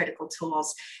missing these critical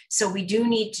tools. So we do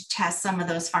need to test some of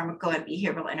those pharmaco and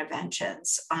behavioral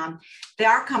interventions. They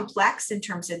are complex in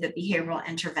terms of the behavioral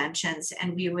interventions,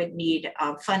 and we would need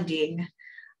funding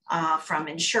from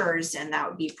insurers, and that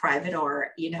would be private or,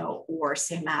 or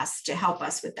CMS to help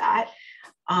us with that.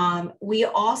 We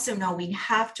also know we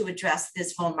have to address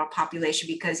this vulnerable population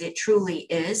because it truly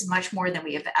is much more than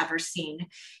we have ever seen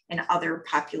in other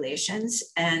populations.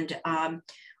 And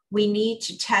we need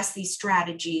to test these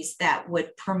strategies that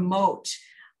would promote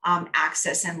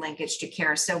access and linkage to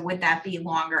care. So would that be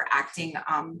longer acting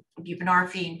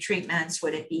buprenorphine treatments?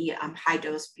 Would it be high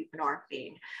dose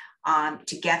buprenorphine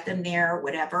to get them there,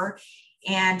 whatever?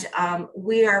 And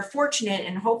we are fortunate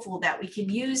and hopeful that we can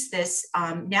use this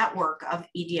network of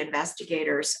ED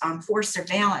investigators for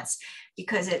surveillance,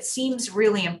 because it seems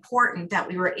really important that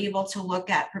we were able to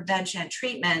look at prevention and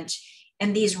treatment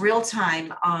in these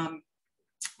real-time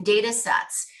data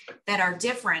sets that are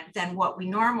different than what we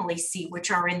normally see,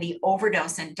 which are in the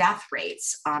overdose and death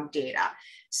rates data.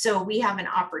 So we have an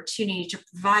opportunity to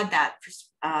provide that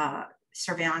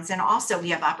surveillance. And also we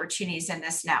have opportunities in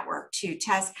this network to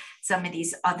test some of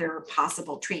these other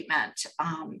possible treatment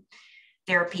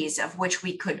therapies of which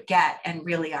we could get. And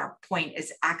really our point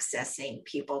is accessing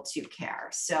people to care.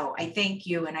 So I thank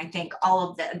you. And I thank all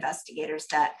of the investigators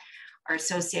that are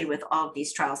associated with all of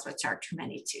these trials, which are too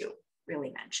many to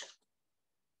really mention.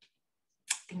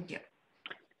 Thank you.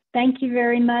 Thank you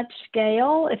very much,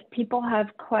 Gail. If people have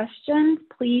questions,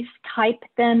 please type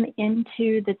them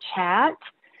into the chat.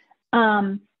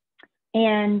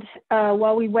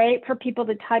 While we wait for people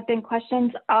to type in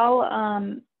questions, I'll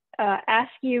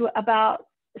ask you about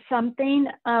something.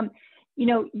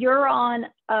 You're on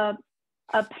a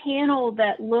panel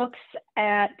that looks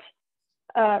at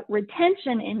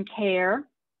retention in care,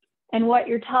 and what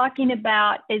you're talking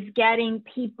about is getting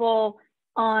people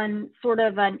on sort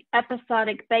of an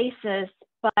episodic basis,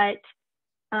 but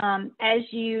as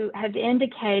you have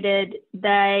indicated,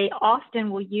 they often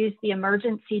will use the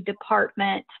emergency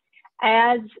department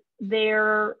as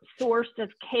their source of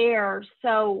care.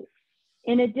 So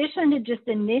in addition to just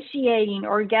initiating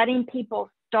or getting people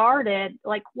started,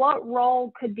 like what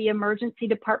role could the emergency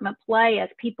department play as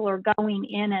people are going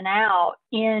in and out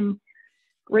in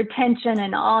retention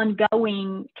and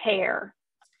ongoing care?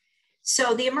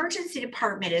 So the emergency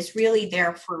department is really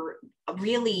there for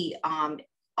really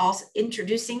also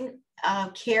introducing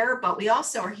care, but we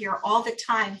also are here all the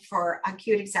time for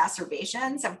acute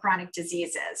exacerbations of chronic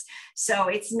diseases. So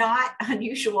it's not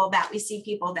unusual that we see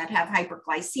people that have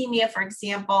hyperglycemia, for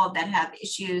example, that have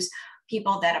issues,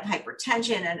 people that have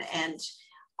hypertension and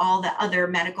all the other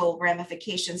medical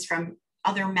ramifications from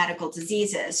other medical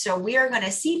diseases. So we are going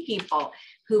to see people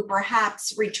who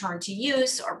perhaps return to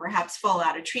use or perhaps fall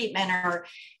out of treatment, or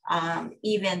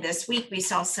even this week we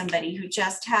saw somebody who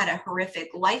just had a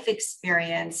horrific life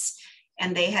experience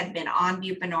and they had been on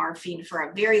buprenorphine for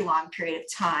a very long period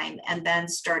of time and then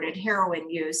started heroin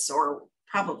use, or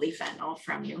probably fentanyl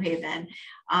from New Haven,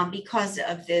 because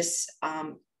of this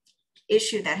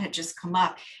issue that had just come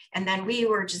up. And then we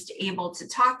were just able to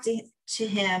talk to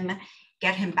him,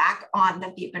 get him back on the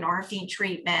buprenorphine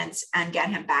treatments and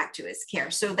get him back to his care.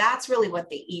 So that's really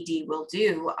what the ED will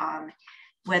do.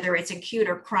 Whether it's acute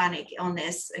or chronic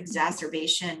illness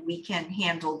exacerbation, we can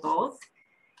handle both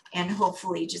and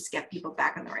hopefully just get people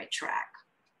back on the right track.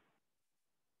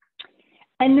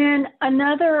 And then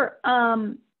another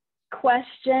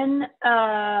question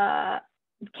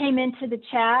came into the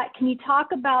chat. Can you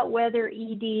talk about whether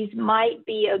EDs might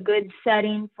be a good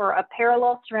setting for a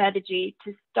parallel strategy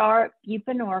to start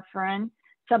buprenorphine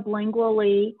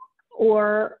sublingually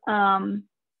or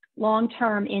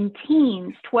long-term in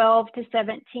teens, 12 to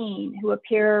 17, who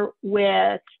appear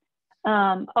with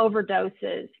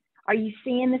overdoses? Are you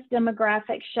seeing this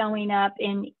demographic showing up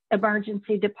in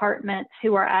emergency departments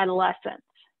who are adolescents?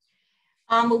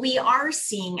 We are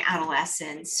seeing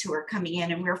adolescents who are coming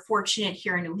in, and we're fortunate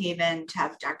here in New Haven to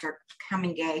have Dr.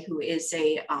 Kamenge, who is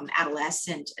a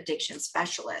adolescent addiction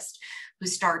specialist who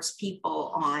starts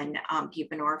people on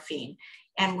buprenorphine.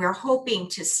 And we're hoping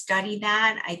to study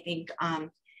that. I think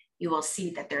you will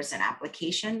see that there's an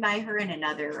application by her and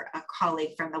another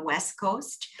colleague from the West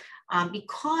Coast.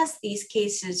 Because these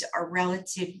cases are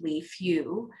relatively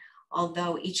few,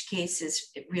 although each case is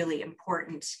really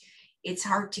important, it's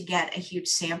hard to get a huge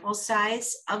sample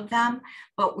size of them,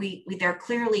 but they're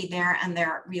clearly there and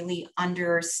they're really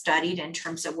understudied in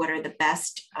terms of what are the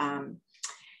best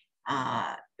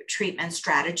treatment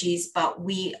strategies. But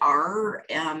we are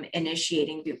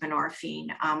initiating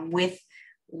buprenorphine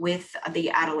with the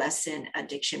Adolescent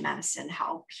Addiction Medicine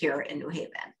Help here in New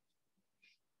Haven.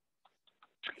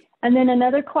 And then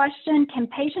another question, can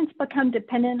patients become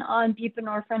dependent on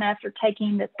buprenorphine after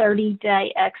taking the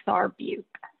 30-day XR-Bup?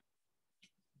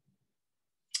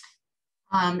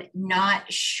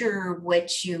 Not sure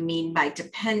what you mean by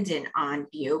dependent on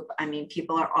Bup. I mean,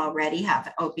 people already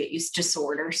have opiate use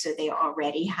disorder, so they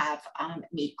already have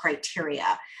meet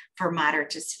criteria for moderate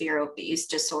to severe opiate use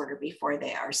disorder before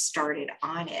they are started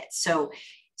on it. So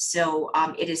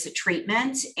it is a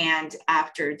treatment, and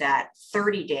after that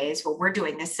 30 days, well, we're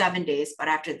doing this 7 days, but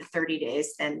after the 30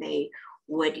 days, then they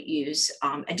would use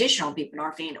additional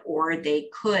buprenorphine, or they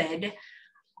could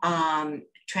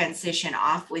transition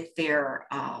off with their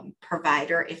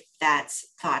provider if that's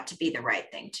thought to be the right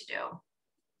thing to do.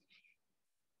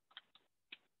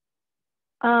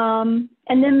 And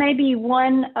then maybe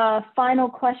one final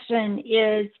question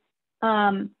is,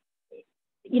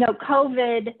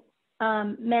 COVID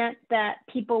meant that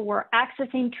people were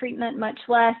accessing treatment much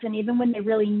less, and even when they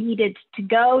really needed to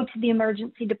go to the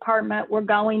emergency department, were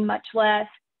going much less.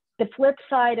 The flip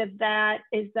side of that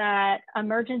is that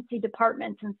emergency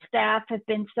departments and staff have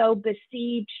been so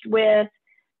besieged with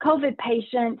COVID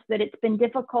patients that it's been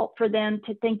difficult for them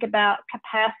to think about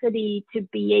capacity to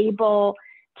be able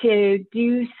to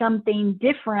do something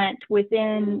different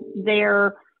within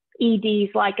their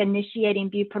EDs, like initiating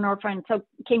buprenorphine. So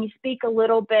can you speak a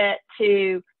little bit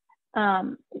to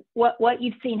what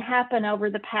you've seen happen over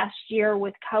the past year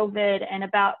with COVID and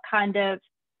about kind of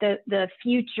the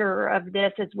future of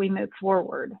this as we move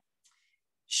forward?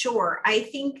 Sure. I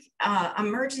think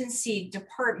emergency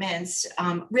departments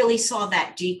really saw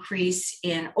that decrease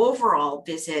in overall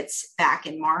visits back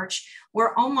in March.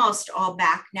 We're almost all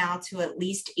back now to at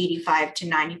least 85 to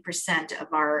 90%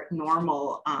 of our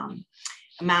normal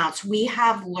amounts. We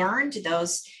have learned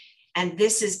those, and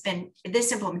this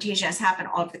implementation has happened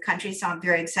all over the country. So I'm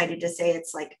very excited to say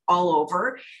it's like all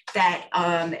over, that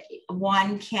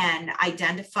one can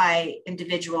identify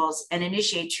individuals and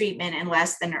initiate treatment in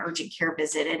less than an urgent care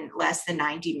visit in less than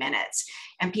 90 minutes.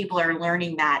 And people are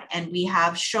learning that. And we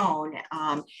have shown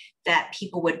that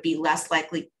people would be less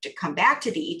likely to come back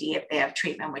to the ED if they have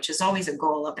treatment, which is always a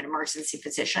goal of an emergency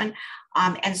physician.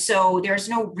 And so there's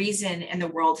no reason in the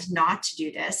world not to do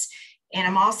this. And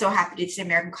I'm also happy to say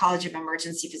American College of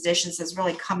Emergency Physicians has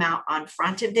really come out on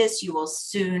front of this. You will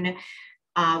soon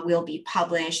will be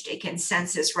published a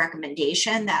consensus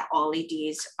recommendation that all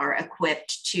EDs are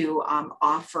equipped to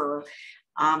offer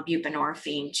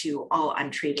buprenorphine to all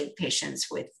untreated patients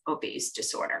with opiate use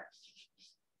disorder.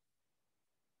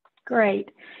 Great.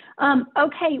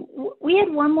 Okay, we had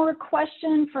one more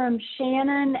question from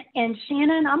Shannon. And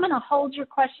Shannon, I'm going to hold your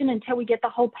question until we get the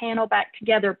whole panel back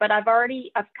together, but I've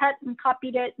cut and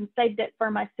copied it and saved it for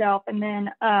myself, and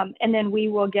then we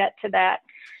will get to that.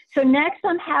 So next,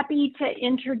 I'm happy to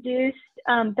introduce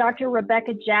Dr.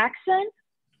 Rebecca Jackson,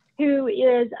 who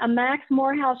is a Max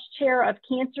Morehouse Chair of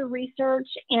Cancer Research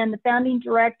and the founding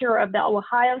director of the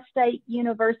Ohio State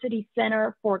University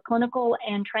Center for Clinical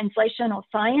and Translational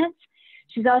Science.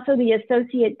 She's also the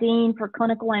Associate Dean for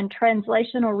Clinical and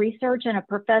Translational Research and a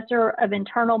Professor of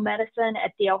Internal Medicine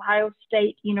at The Ohio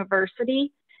State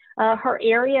University. Her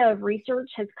area of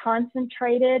research has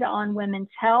concentrated on women's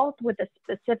health with a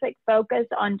specific focus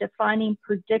on defining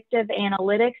predictive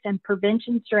analytics and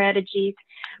prevention strategies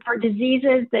for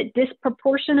diseases that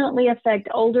disproportionately affect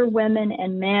older women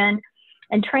and men,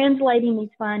 and translating these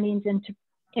findings into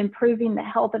improving the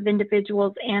health of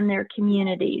individuals and their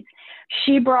communities.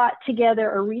 She brought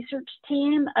together a research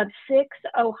team of 6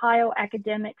 Ohio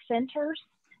academic centers,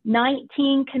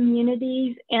 19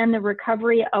 communities, and the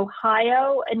Recovery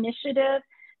Ohio initiative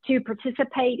to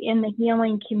participate in the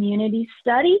Healing Community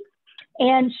Study.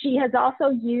 And she has also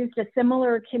used a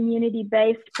similar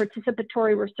community-based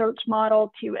participatory research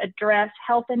model to address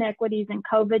health inequities in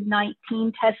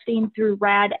COVID-19 testing through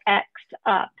RADx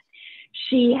Up.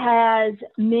 She has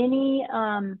many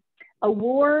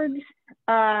awards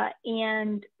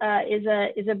and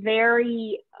is a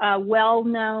very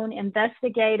well-known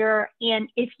investigator. And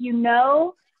if you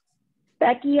know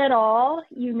Becky at all,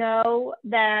 you know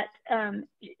that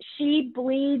she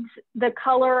bleeds the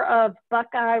color of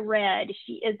Buckeye red.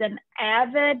 She is an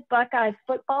avid Buckeye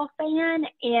football fan,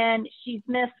 and she's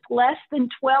missed less than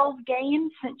 12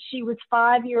 games since she was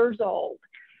 5 years old.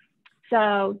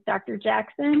 So Dr.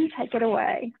 Jackson, take it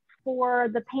away. For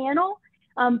the panel,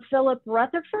 Philip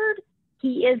Rutherford,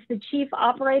 he is the Chief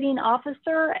Operating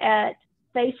Officer at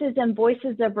Faces and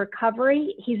Voices of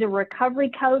Recovery. He's a recovery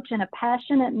coach and a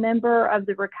passionate member of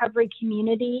the recovery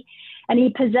community, and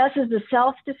he possesses a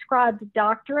self-described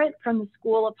doctorate from the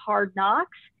School of Hard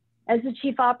Knocks. As the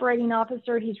Chief Operating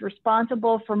Officer, he's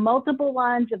responsible for multiple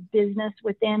lines of business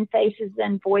within Faces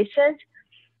and Voices.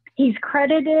 He's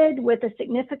credited with a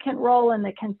significant role in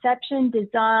the conception,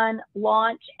 design,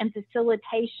 launch, and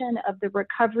facilitation of the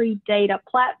Recovery Data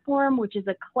Platform, which is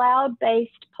a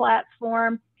cloud-based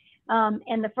platform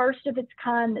and the first of its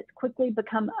kind that's quickly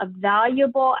become a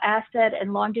valuable asset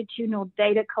and longitudinal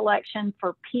data collection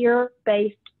for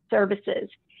peer-based services.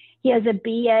 He has a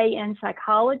BA in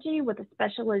psychology with a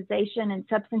specialization in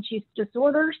substance use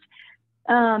disorders.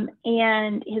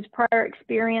 And his prior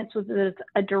experience was as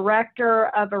a director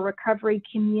of a recovery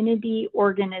community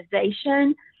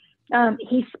organization.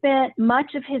 He spent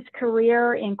much of his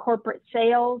career in corporate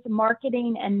sales,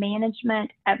 marketing, and management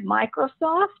at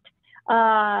Microsoft,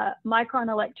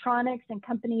 Micron Electronics, and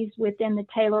companies within the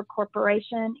Taylor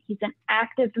Corporation. He's an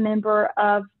active member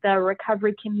of the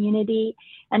recovery community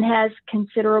and has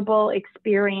considerable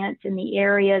experience in the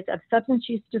areas of substance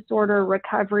use disorder,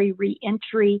 recovery,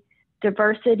 reentry,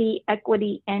 diversity,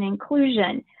 equity, and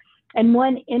inclusion. And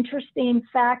one interesting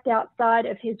fact outside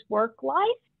of his work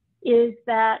life is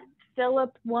that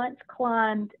Philip once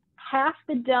climbed half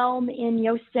the dome in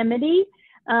Yosemite.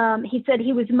 He said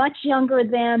he was much younger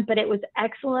then, but it was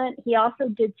excellent. He also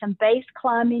did some base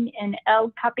climbing in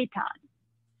El Capitan.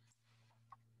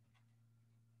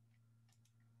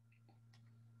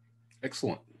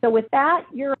 Excellent. So with that,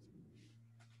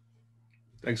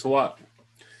 Thanks a lot.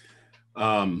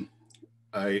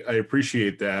 I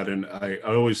appreciate that, and I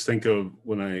always think of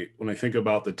when I think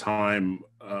about the time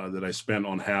that I spent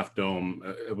on Half Dome.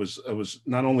 I was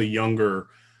not only younger,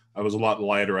 I was a lot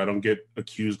lighter. I don't get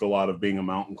accused a lot of being a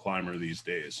mountain climber these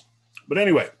days. But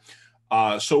anyway,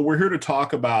 so we're here to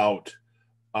talk about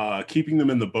keeping them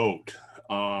in the boat,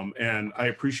 and I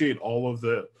appreciate all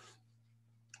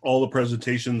the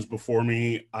presentations before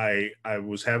me. I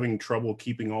was having trouble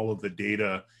keeping all of the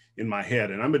data in my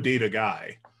head, and I'm a data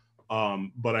guy.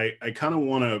 But I kind of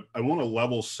want to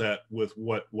level set with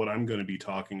what I'm going to be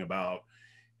talking about.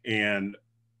 And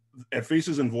at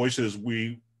Faces and Voices,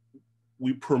 we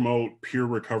promote peer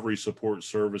recovery support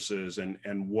services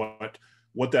and what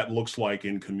that looks like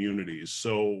in communities.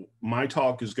 So my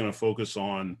talk is going to focus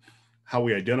on how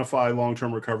we identify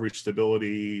long-term recovery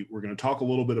stability. We're going to talk a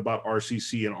little bit about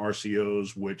RCC and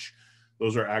RCOs, which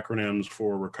those are acronyms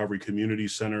for Recovery Community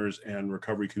Centers and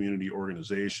Recovery Community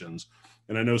Organizations.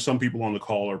 And I know some people on the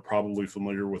call are probably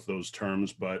familiar with those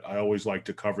terms, but I always like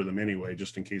to cover them anyway,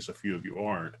 just in case a few of you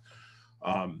aren't.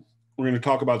 We're going to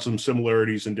talk about some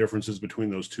similarities and differences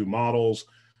between those two models.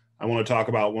 I want to talk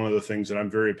about one of the things that I'm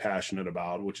very passionate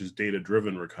about, which is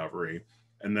data-driven recovery.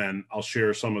 And then I'll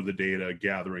share some of the data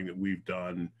gathering that we've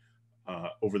done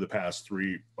over the past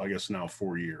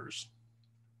 4 years.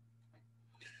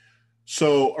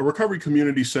 So a recovery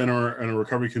community center and a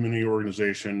recovery community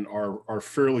organization are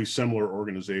fairly similar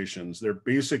organizations. They're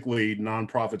basically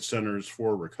nonprofit centers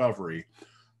for recovery.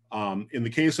 In the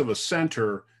case of a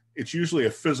center, it's usually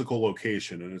a physical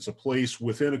location, and it's a place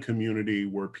within a community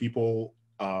where people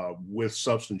with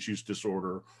substance use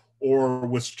disorder or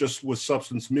with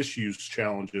substance misuse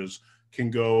challenges can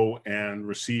go and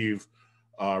receive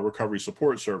recovery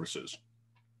support services.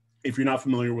 If you're not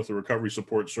familiar with the recovery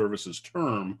support services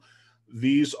term,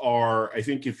 these are, I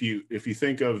think, if you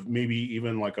think of maybe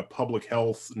even like a public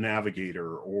health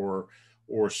navigator or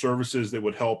services that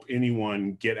would help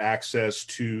anyone get access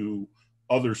to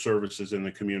other services in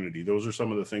the community. Those are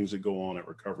some of the things that go on at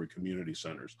recovery community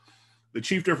centers. The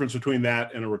chief difference between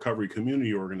that and a recovery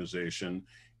community organization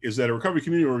is that a recovery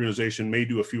community organization may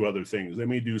do a few other things. They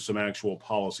may do some actual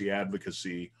policy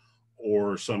advocacy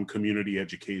or some community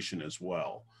education as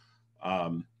well.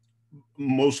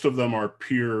 Most of them are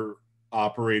peer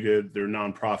operated, they're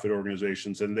nonprofit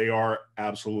organizations, and they are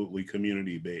absolutely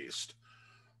community based.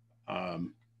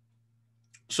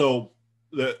 So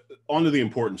on to the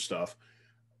important stuff.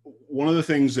 One of the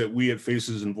things that we at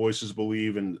Faces and Voices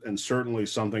believe, and certainly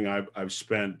something I've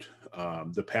spent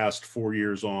the past 4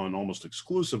 years on almost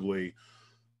exclusively,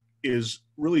 is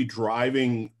really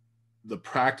driving the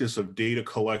practice of data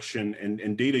collection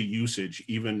and data usage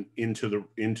even into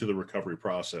the recovery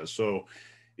process. So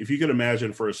if you could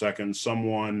imagine for a second,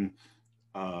 someone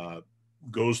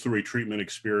goes through a treatment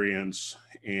experience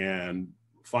and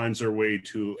finds their way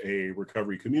to a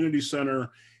recovery community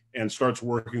center and starts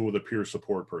working with a peer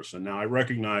support person. Now, I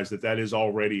recognize that that is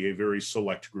already a very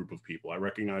select group of people. I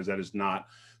recognize that is not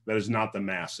the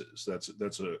masses.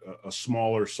 That's a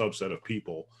smaller subset of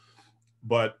people.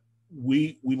 But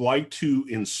we like to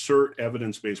insert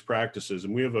evidence-based practices,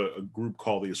 and we have a group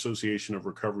called the Association of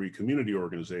Recovery Community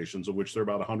Organizations, of which there are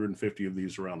about 150 of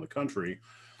these around the country.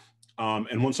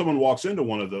 And when someone walks into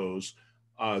one of those,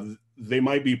 they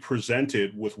might be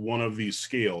presented with one of these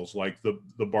scales, like the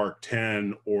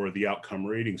BARC-10 or the outcome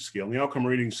rating scale. And the outcome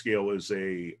rating scale is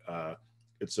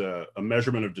it's a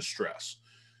measurement of distress.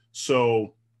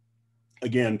 So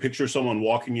again, picture someone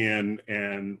walking in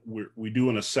and we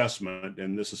do an assessment,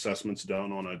 and this assessment's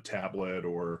done on a tablet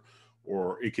or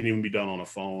it can even be done on a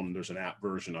phone. There's an app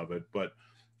version of it, but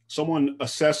someone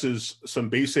assesses some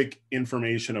basic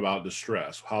information about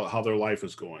distress, how their life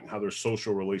is going, how their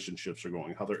social relationships are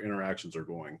going, how their interactions are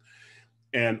going.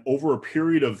 And over a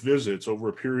period of visits, over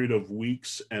a period of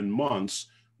weeks and months,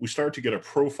 we start to get a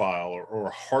profile or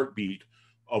a heartbeat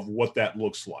of what that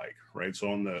looks like, right?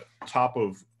 So on the top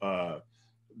of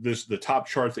the top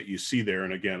chart that you see there,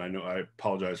 and again, I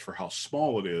apologize for how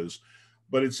small it is,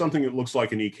 but it's something that looks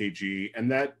like an EKG,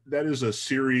 and that is a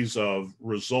series of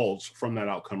results from that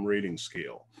outcome rating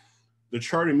scale. The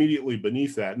chart immediately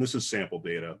beneath that, and this is sample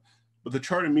data, but the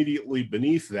chart immediately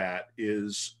beneath that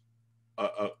is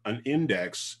an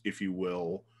index, if you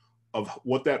will, of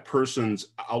what that person's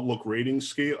outcome rating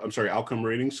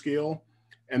scale,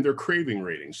 and their craving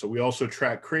ratings. So we also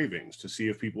track cravings to see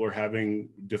if people are having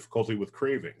difficulty with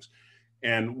cravings.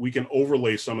 And we can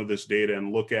overlay some of this data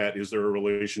and look at, is there a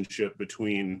relationship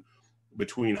between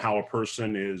how a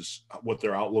person is, what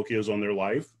their outlook is on their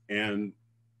life, and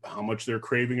how much they're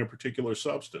craving a particular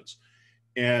substance.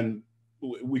 And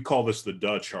we call this the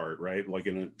DUH chart, right? Like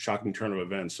in a shocking turn of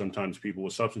events, sometimes people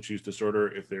with substance use disorder,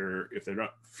 if they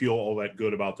don't feel all that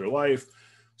good about their life,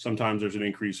 sometimes there's an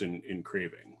increase in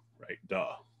craving, right?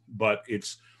 Duh. But it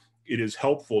is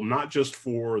helpful, not just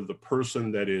for the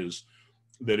person that is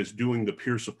doing the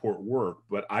peer support work,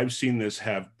 but I've seen this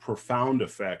have profound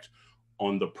effect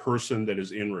on the person that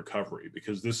is in recovery,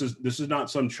 because this is not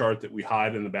some chart that we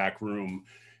hide in the back room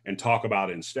and talk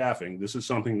about in staffing. This is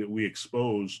something that we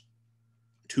expose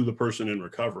to the person in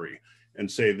recovery and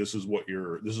say, this is what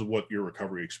your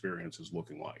recovery experience is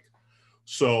looking like.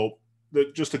 So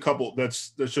that's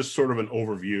just sort of an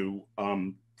overview.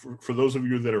 For those of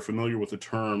you that are familiar with the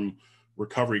term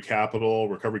recovery capital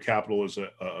is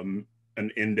an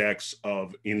index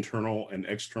of internal and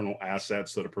external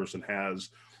assets that a person has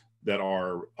that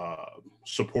are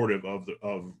supportive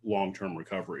of long-term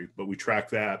recovery. But we track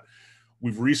that.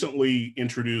 We've recently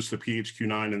introduced the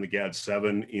PHQ-9 and the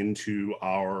GAD-7 into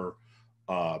our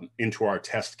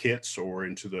test kits or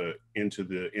into the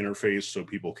interface, so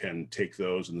people can take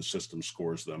those and the system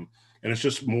scores them. And it's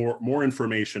just more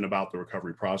information about the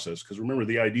recovery process. Because remember,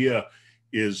 the idea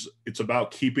is it's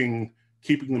about keeping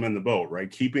them in the boat,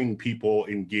 right? Keeping people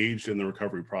engaged in the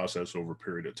recovery process over a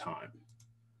period of time.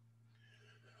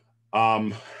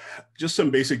 Just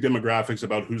some basic demographics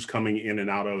about who's coming in and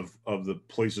out of the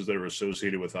places that are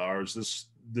associated with ours.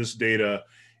 This data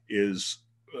is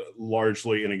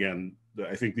largely, and again,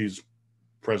 I think these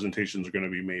presentations are going to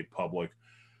be made public,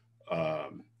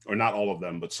 or not all of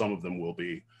them, but some of them will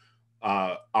be.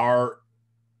 Our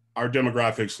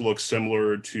demographics look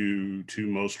similar to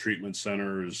most treatment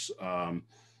centers.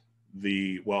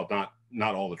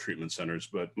 Not all the treatment centers,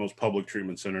 but most public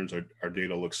treatment centers, our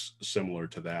data looks similar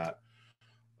to that.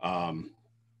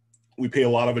 We pay a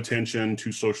lot of attention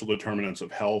to social determinants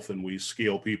of health, and we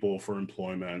scale people for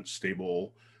employment,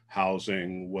 stable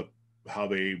housing, how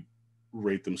they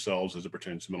rate themselves as it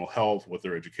pertains to mental health, what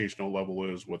their educational level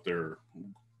is, what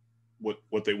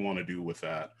they want to do with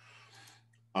that.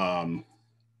 And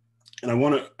I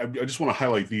just want to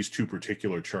highlight these two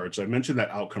particular charts. I mentioned that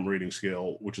outcome rating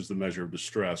scale, which is the measure of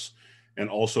distress, and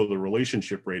also the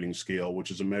relationship rating scale,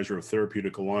 which is a measure of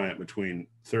therapeutic alliance between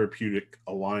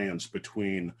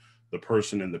the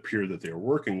person and the peer that they're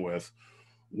working with.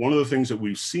 One of the things that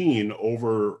we've seen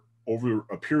over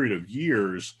a period of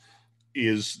years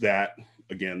is that,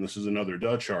 again, this is another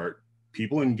DUH chart,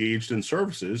 people engaged in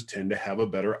services tend to have a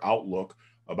better outlook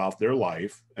about their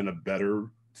life and a better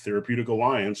therapeutic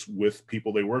alliance with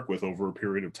people they work with over a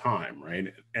period of time,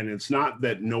 right? And it's not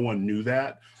that no one knew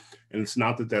that, and it's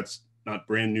not that that's not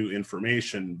brand new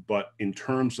information, but in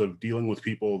terms of dealing with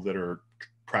people that are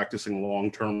practicing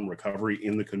long-term recovery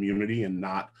in the community and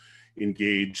not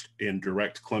engaged in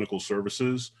direct clinical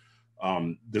services,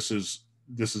 this is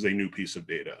a new piece of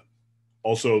data.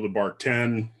 Also, the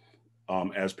BARC-10,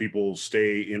 as people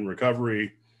stay in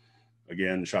recovery,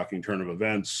 again, shocking turn of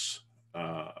events,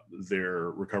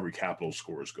 their recovery capital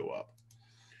scores go up.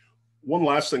 One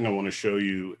last thing I want to show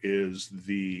you is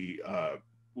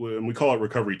when we call it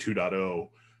Recovery 2.0,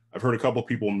 I've heard a couple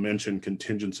people mention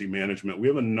contingency management. We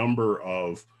have a number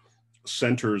of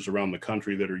centers around the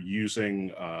country that are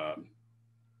using,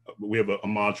 we have a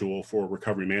module for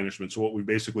recovery management. So what we've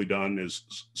basically done is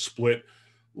split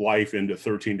life into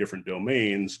 13 different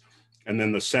domains, and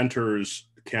then the centers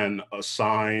can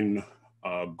assign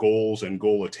goals and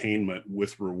goal attainment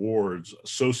with rewards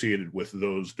associated with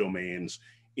those domains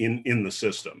in the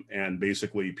system. And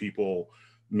basically people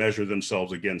measure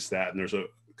themselves against that. And there's a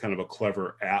kind of a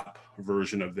clever app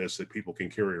version of this that people can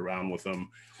carry around with them.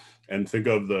 And think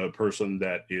of the person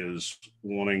that is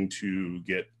wanting to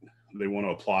they want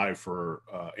to apply for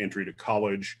entry to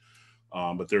college,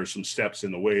 but there are some steps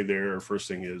in the way there. First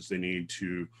thing is they need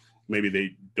to, maybe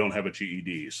they don't have a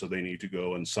GED, so they need to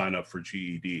go and sign up for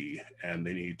GED, and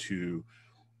they need to,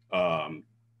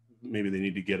 maybe they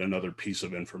need to get another piece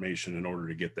of information in order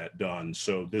to get that done.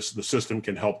 So the system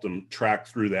can help them track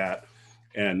through that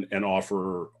and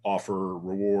offer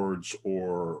rewards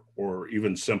or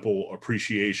even simple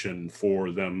appreciation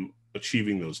for them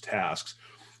achieving those tasks.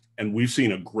 And we've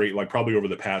seen a great, like probably over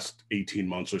the past 18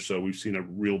 months or so, we've seen a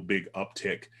real big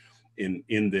uptick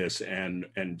in this and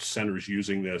centers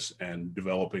using this and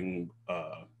developing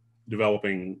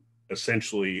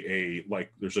essentially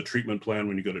there's a treatment plan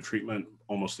when you go to treatment,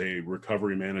 almost a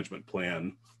recovery management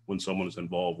plan when someone is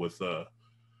involved with a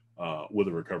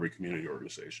recovery community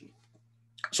organization.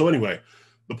 So anyway,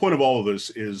 the point of all of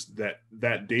this is that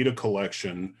data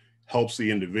collection helps the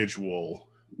individual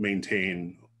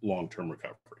maintain long-term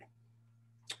recovery.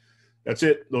 That's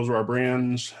it. Those are our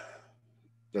brands.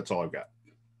 That's all I've got.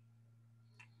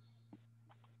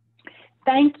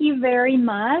 Thank you very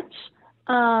much.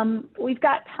 We've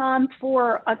got time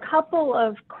for a couple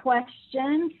of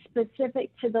questions specific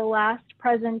to the last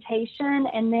presentation,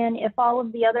 and then if all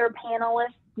of the other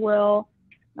panelists will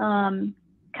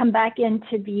come back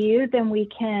into view, then we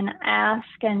can ask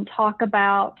and talk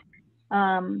about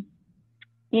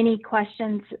any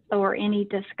questions or any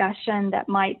discussion that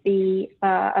might be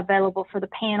available for the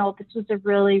panel. This was a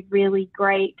really, really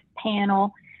great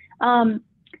panel.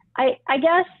 I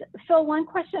guess, Phil, one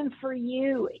question for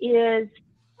you is,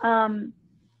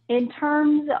 in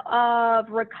terms of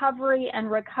recovery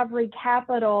and recovery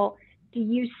capital, do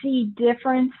you see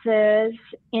differences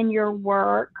in your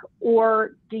work,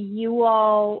 or do you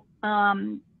all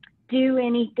do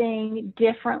anything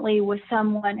differently with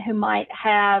someone who might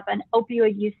have an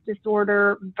opioid use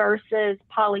disorder versus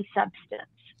polysubstance?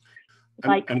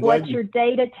 Like, what's your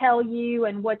data tell you,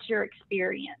 and what's your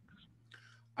experience?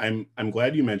 I'm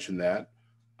glad you mentioned that,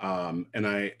 and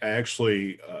I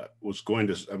actually was going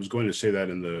to say that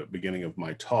in the beginning of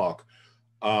my talk.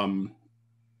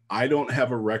 I don't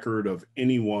have a record of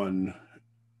anyone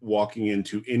walking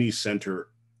into any center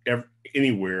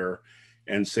anywhere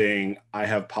and saying, I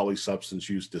have polysubstance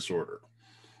use disorder.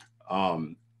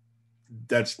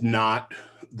 That's not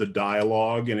the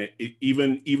dialogue. And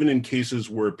even in cases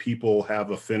where people have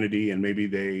affinity and maybe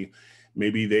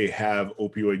they have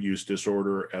opioid use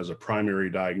disorder as a primary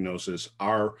diagnosis,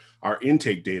 our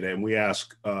intake data, and we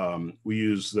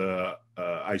use the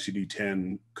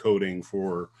ICD-10 coding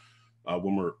for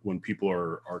when people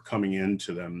are coming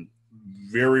into them.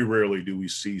 Very rarely do we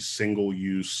see single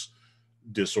use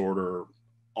disorder.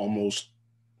 Almost,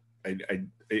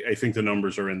 I think the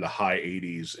numbers are in the high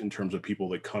 80s in terms of people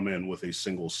that come in with a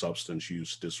single substance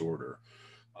use disorder.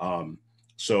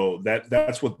 So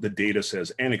that's what the data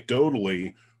says.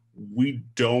 Anecdotally, we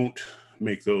don't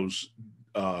make those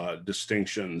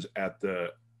distinctions at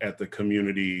the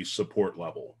community support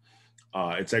level.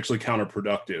 It's actually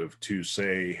counterproductive to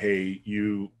say, hey,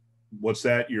 what's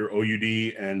that? Your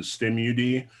OUD and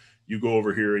STIM-UD, you go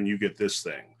over here and you get this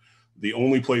thing. The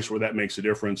only place where that makes a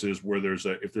difference is where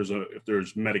if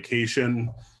there's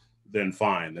medication, then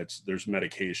fine, there's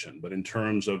medication. But in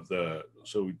terms of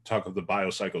so we talk of the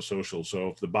biopsychosocial.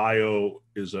 So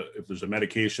if there's a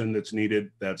medication that's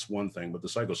needed, that's one thing. But the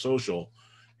psychosocial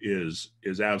is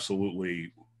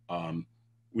absolutely,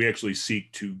 we actually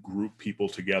seek to group people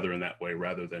together in that way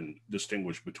rather than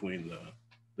distinguish between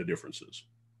the differences.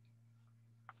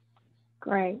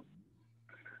 Great.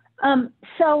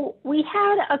 So we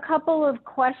had a couple of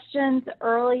questions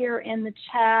earlier in the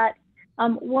chat.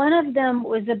 One of them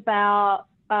was about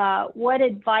what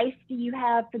advice do you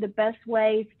have for the best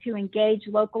ways to engage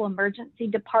local emergency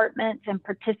departments and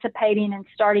participating in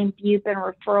starting BUP and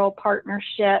referral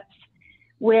partnerships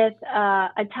with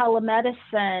a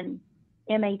telemedicine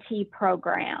MAT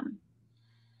program?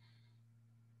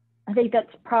 I think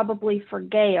that's probably for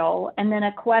Gail. And then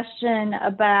a question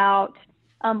about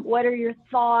what are your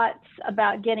thoughts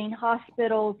about getting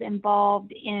hospitals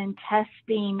involved in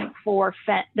testing for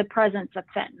the presence of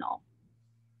fentanyl?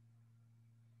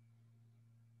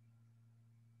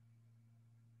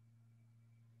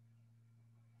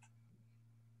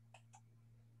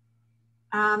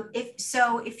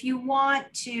 If you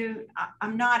want to,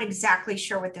 I'm not exactly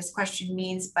sure what this question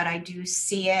means, but I do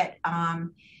see it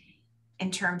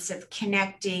in terms of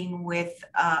connecting with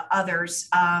others.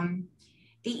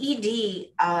 The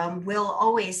ED will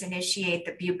always initiate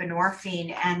the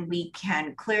buprenorphine, and we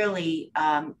can clearly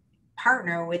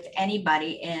partner with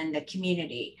anybody in the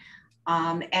community.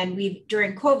 And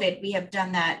during COVID, we have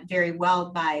done that very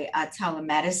well by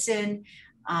telemedicine.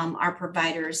 Our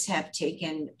providers have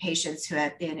taken patients who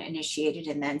have been initiated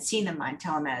and then seen them on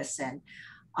telemedicine.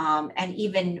 And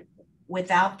even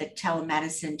without the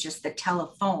telemedicine, just the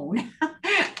telephone,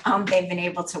 they've been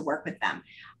able to work with them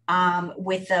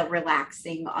with the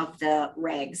relaxing of the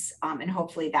regs. And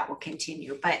hopefully that will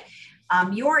continue. But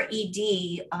your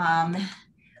ED,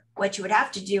 what you would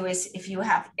have to do is, if you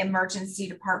have emergency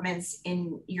departments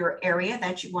in your area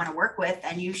that you want to work with,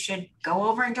 then you should go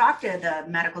over and talk to the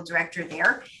medical director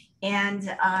there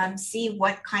and see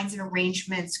what kinds of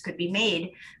arrangements could be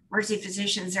made. Emergency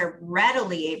physicians are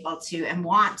readily able to and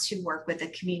want to work with the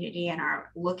community and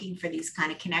are looking for these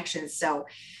kind of connections. So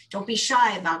don't be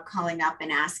shy about calling up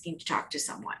and asking to talk to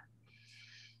someone.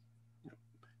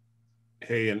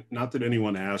 Hey, and not that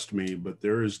anyone asked me, but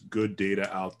there is good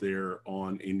data out there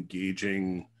on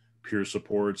engaging peer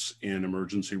supports in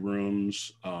emergency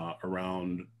rooms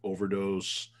around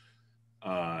overdose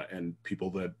and people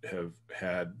that have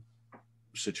had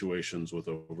situations with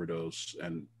overdose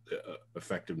and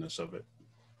effectiveness of it.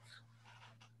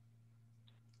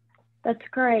 That's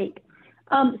great.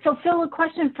 So Phil, a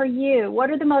question for you. What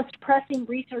are the most pressing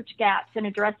research gaps in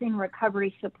addressing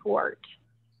recovery support?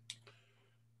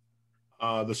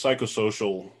 The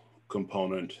psychosocial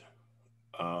component.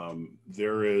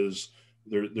 There's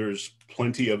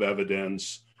plenty of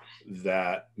evidence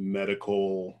that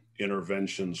medical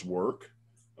interventions work,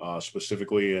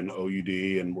 specifically in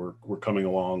OUD, and we're coming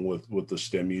along with the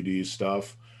STEM UD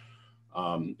stuff.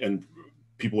 And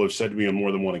people have said to me on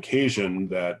more than one occasion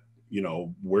that, you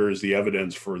know, where is the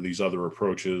evidence for these other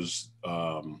approaches?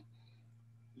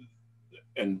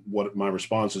 And what my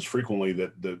response is frequently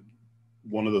that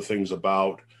one of the things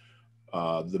about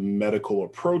the medical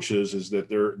approaches is that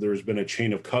there's been a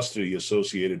chain of custody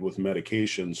associated with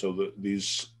medication. So that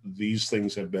these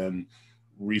things have been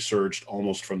researched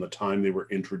almost from the time they were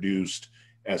introduced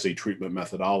as a treatment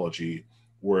methodology,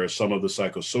 whereas some of the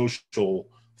psychosocial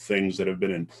things that have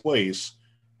been in place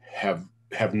have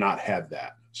not had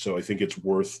that. So I think it's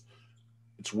worth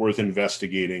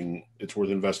investigating. It's worth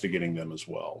investigating them as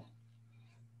well.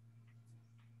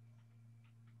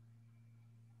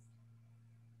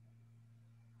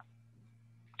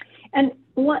 And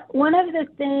one of the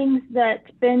things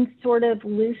that's been sort of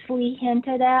loosely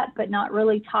hinted at, but not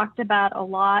really talked about a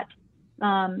lot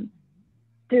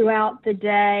throughout the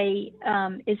day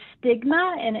is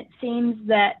stigma. And it seems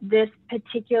that this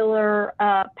particular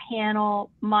panel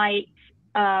might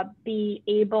be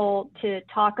able to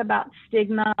talk about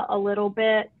stigma a little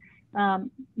bit,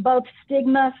 both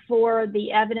stigma for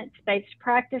the evidence-based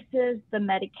practices, the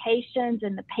medications,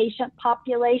 and the patient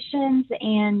populations,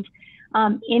 and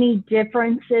any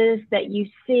differences that you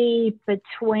see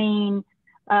between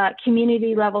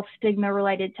community level stigma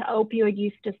related to opioid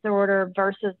use disorder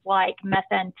versus like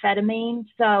methamphetamine.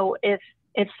 So if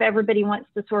everybody wants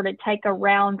to sort of take a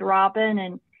round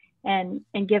robin and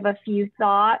give a few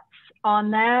thoughts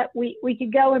on that, we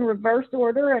could go in reverse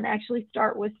order and actually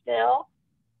start with Phil.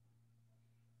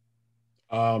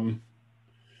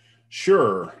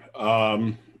 Sure.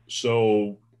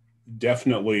 So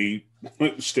definitely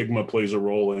stigma plays a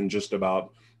role in just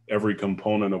about every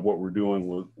component of what we're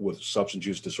doing with substance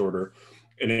use disorder.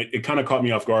 And it kind of caught me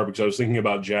off guard because I was thinking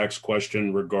about Jack's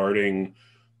question regarding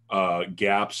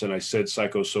gaps, and I said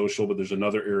psychosocial, but there's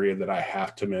another area that I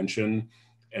have to mention,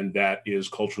 and that is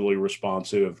culturally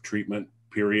responsive treatment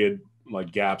period,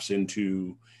 like gaps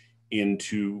into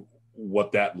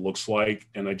what that looks like.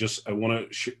 And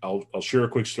I'll share a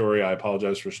quick story. I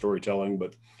apologize for storytelling,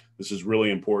 but this is really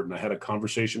important. I had a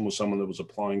conversation with someone that was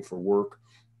applying for work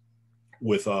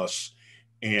with us,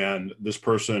 and this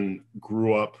person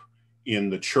grew up in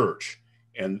the church,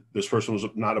 And this person was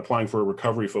not applying for a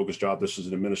recovery focused job. This is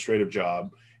an administrative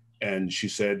job. And she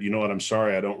said, you know what, I'm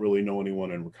sorry, I don't really know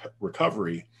anyone in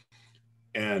recovery.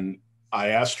 And I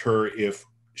asked her if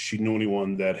she knew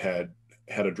anyone that had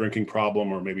a drinking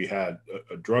problem or maybe had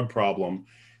a drug problem,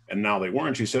 and now they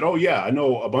weren't. She said, oh yeah, I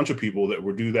know a bunch of people that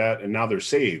would do that and now they're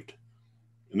saved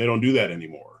and they don't do that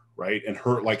anymore, right? And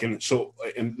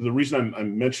and the reason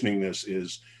I'm mentioning this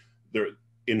is there,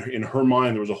 in her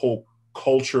mind, there was a whole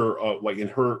culture of, like, in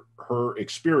her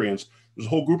experience, there's a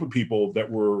whole group of people that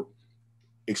were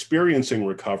experiencing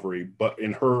recovery, but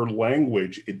in her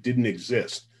language, it didn't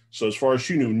exist. So as far as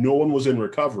she knew, no one was in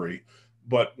recovery.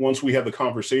 But once we had the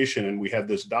conversation and we had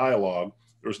this dialogue,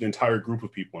 there was an entire group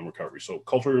of people in recovery. So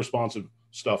culturally responsive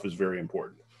stuff is very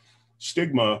important.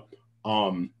 Stigma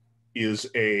is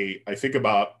I think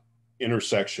about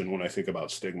intersection when I think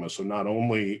about stigma. So not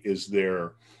only is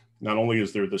there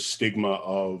the stigma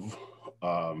of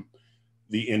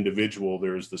the individual,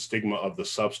 there's the stigma of the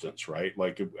substance, right?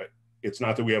 Like, it's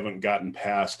not that we haven't gotten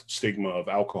past stigma of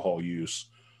alcohol use,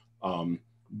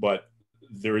 but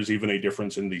there is even a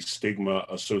difference in the stigma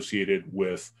associated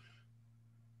with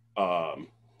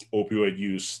opioid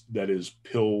use that is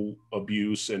pill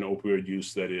abuse and opioid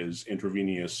use that is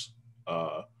intravenous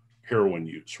heroin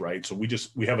use, right? So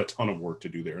we have a ton of work to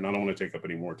do there, and I don't want to take up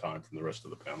any more time from the rest of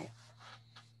the panel.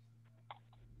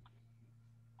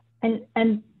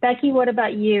 And Becky, what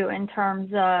about you in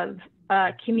terms of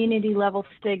community level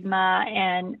stigma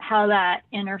and how that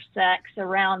intersects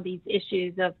around these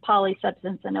issues of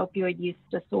polysubstance and opioid use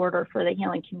disorder for the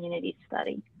Healing Community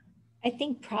study? I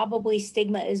think probably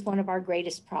stigma is one of our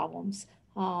greatest problems.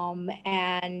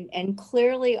 And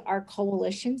clearly our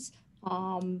coalitions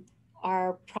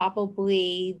are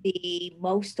probably the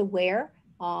most aware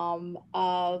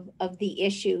of the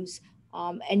issues.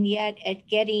 And yet at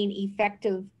getting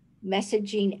effective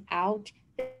messaging out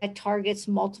that targets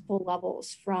multiple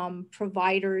levels, from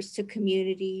providers to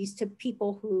communities to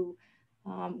people who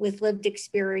with lived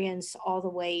experience, all the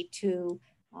way to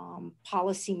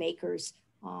policymakers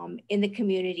in the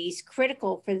communities,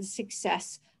 critical for the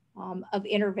success of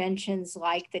interventions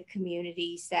like the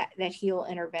Communities that Heal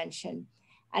intervention.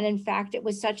 And in fact, it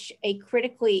was such a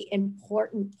critically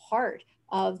important part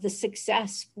of the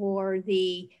success for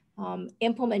the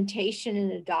implementation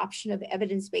and adoption of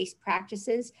evidence-based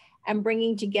practices, and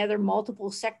bringing together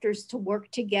multiple sectors to work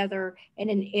together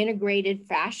in an integrated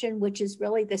fashion, which is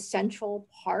really the central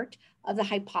part of the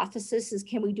hypothesis, is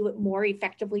can we do it more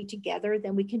effectively together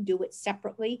than we can do it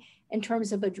separately in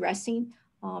terms of addressing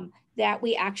that.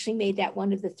 We actually made that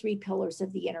one of the 3 pillars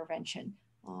of the intervention.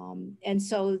 And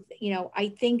so, you know, I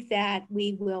think that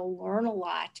we will learn a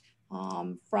lot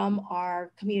from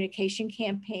our communication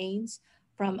campaigns,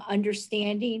 from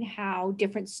understanding how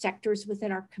different sectors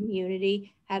within our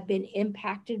community have been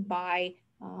impacted by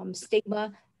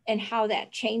stigma, and how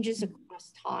that changes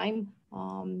across time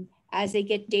as they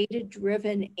get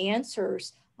data-driven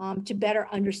answers to better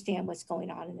understand what's going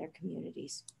on in their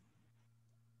communities.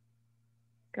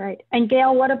 Great. And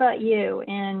Gail, what about you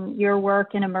in your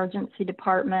work in emergency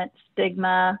department,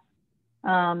 stigma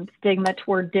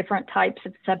toward different types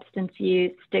of substance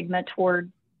use, stigma toward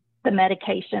the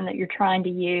medication that you're trying to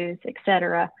use, et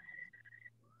cetera?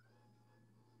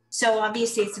 So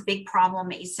obviously it's a big problem.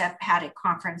 ACEP had a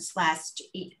conference last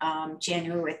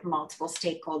January with multiple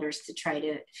stakeholders to try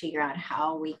to figure out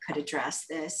how we could address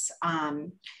this.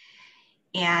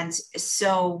 And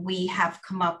so we have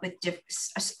come up with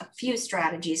a few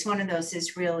strategies. One of those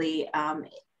is really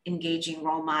engaging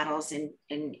role models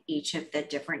in each of the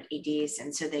different EDs,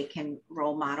 and so they can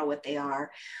role model what they are.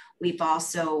 We've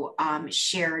also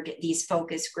shared these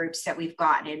focus groups that we've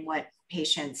gotten and what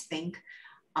patients think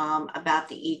about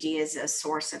the ED as a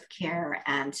source of care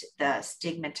and the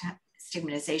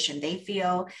stigmatization they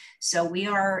feel. So we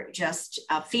are just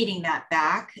feeding that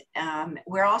back.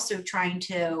 We're also trying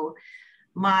to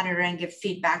monitor and give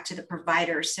feedback to the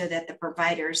providers so that the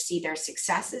providers see their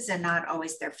successes and not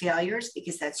always their failures,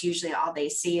 because that's usually all they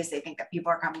see, is they think that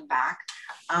people are coming back,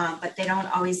 but they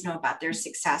don't always know about their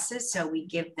successes. So we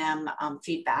give them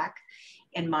feedback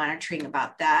and monitoring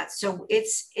about that. So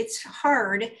it's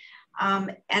hard.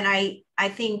 And I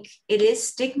think it is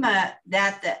stigma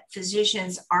that the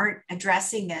physicians aren't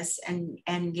addressing this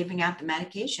and giving out the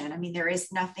medication. I mean, there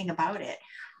is nothing about it.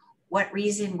 What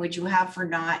reason would you have for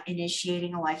not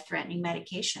initiating a life-threatening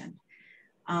medication?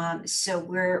 So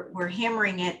we're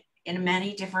hammering it in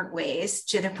many different ways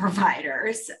to the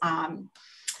providers.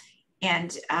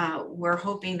 And we're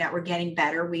hoping that we're getting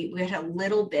better. We had a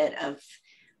little bit of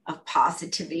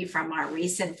positivity from our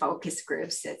recent focus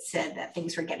groups that said that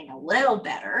things were getting a little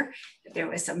better, that there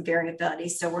was some variability.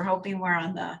 So we're hoping we're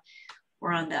on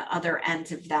the other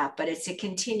end of that, but it's a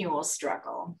continual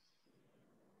struggle.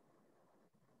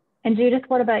 And Judith,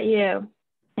 what about you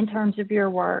in terms of your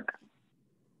work?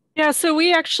 Yeah, so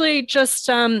we actually just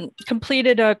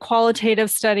completed a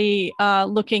qualitative study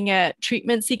looking at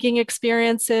treatment-seeking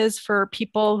experiences for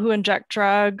people who inject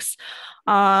drugs.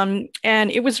 And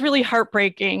it was really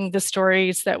heartbreaking, the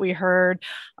stories that we heard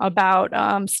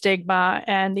about stigma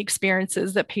and the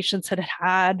experiences that patients had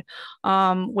had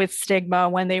with stigma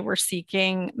when they were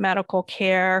seeking medical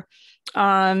care.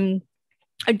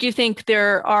 I do think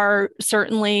there are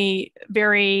certainly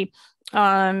very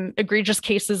egregious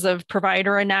cases of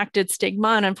provider enacted stigma.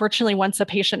 And unfortunately, once a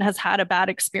patient has had a bad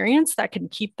experience, that can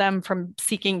keep them from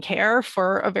seeking care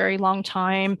for a very long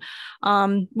time.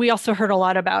 We also heard a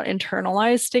lot about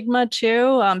internalized stigma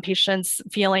too, patients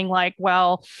feeling like,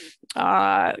 well,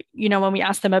 when we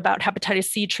ask them about hepatitis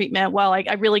C treatment, well,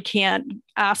 I really can't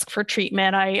ask for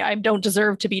treatment. I don't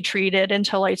deserve to be treated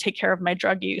until I take care of my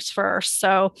drug use first.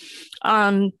 So,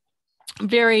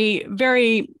 very,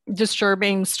 very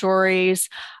disturbing stories.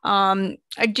 I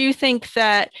do think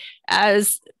that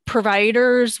as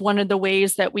providers, one of the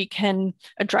ways that we can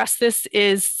address this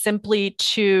is simply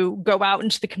to go out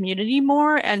into the community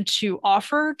more and to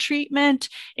offer treatment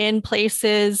in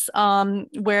places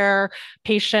where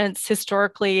patients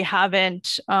historically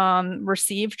haven't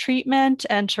received treatment,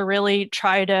 and to really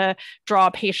try to draw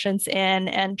patients in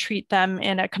and treat them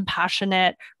in a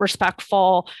compassionate,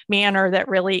 respectful manner that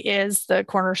really is the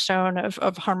cornerstone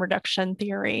of harm reduction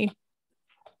theory.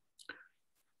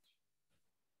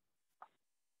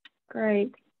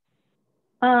 Great.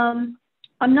 I'm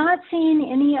not seeing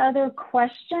any other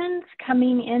questions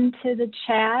coming into the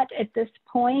chat at this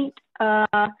point.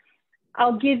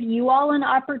 I'll give you all an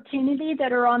opportunity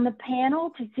that are on the panel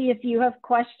to see if you have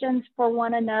questions for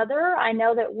one another. I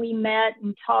know that we met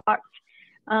and talked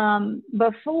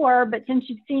before, but since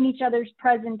you've seen each other's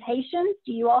presentations,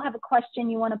 do you all have a question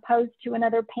you want to pose to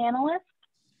another panelist?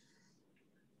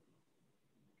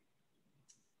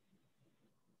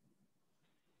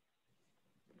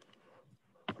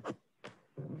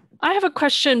 I have a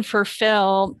question for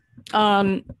Phil.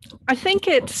 I think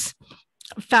it's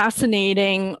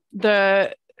fascinating,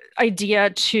 the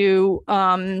idea to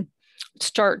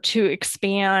start to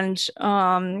expand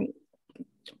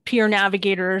peer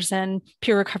navigators and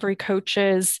peer recovery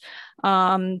coaches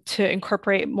to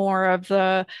incorporate more of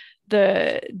the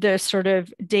sort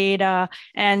of data.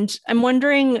 And I'm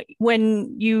wondering,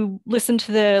 when you listen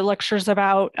to the lectures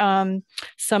about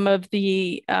some of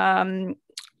the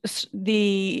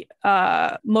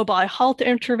mobile health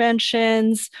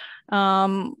interventions,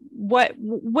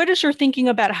 what is your thinking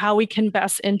about how we can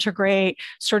best integrate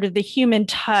sort of the human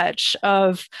touch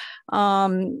of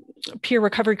peer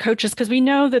recovery coaches? Because we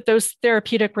know that those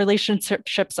therapeutic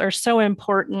relationships are so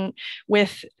important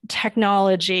with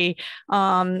technology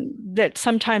that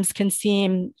sometimes can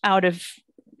seem out of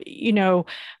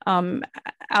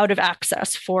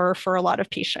access for a lot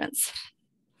of patients,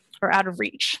 or out of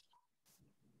reach.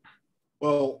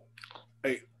 Well,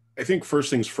 I think first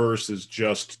things first is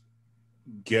just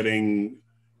getting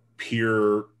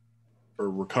peer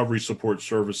or recovery support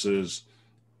services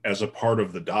as a part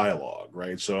of the dialogue,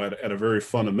 right? So at a very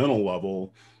fundamental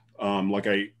level, like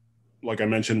I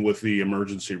mentioned with the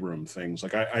emergency room things,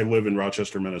 like I live in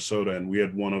Rochester, Minnesota, and we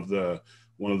had one of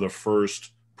the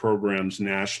first programs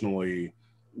nationally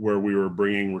where we were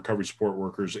bringing recovery support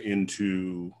workers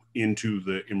into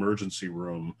the emergency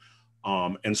room.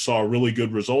 And saw really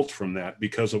good results from that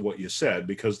because of what you said,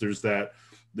 because there's that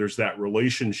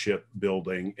relationship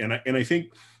building. And I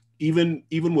think even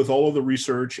with all of the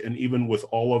research and even with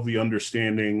all of the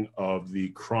understanding of the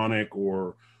chronic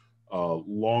or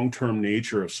long-term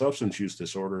nature of substance use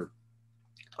disorder,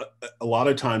 a lot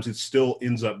of times it still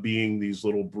ends up being these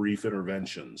little brief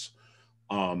interventions.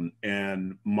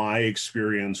 And my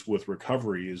experience with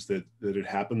recovery is that it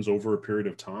happens over a period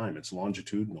of time. It's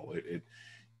longitudinal.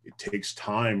 It takes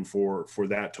time for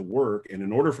that to work. And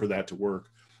in order for that to work,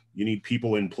 you need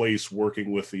people in place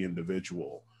working with the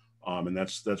individual. And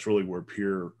that's really where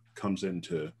peer comes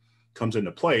into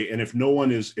play. And if no one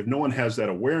has that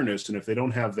awareness, and if they don't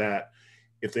have that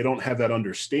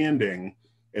understanding,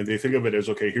 and they think of it as,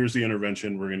 okay, here's the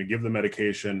intervention, we're going to give the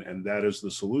medication, and that is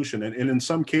the solution. And in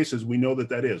some cases, we know that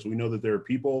there are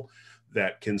people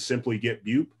that can simply get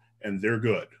bupe and they're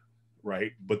good.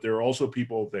 Right. But there are also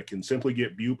people that can simply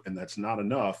get bupe, and that's not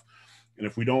enough. And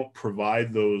if we don't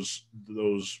provide those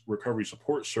recovery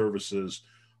support services,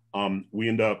 we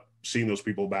end up seeing those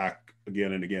people back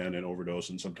again and again and overdose,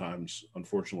 and sometimes,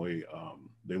 unfortunately,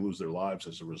 they lose their lives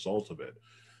as a result of it.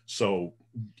 So,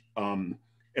 and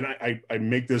I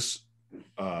make this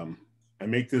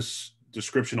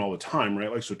description all the time,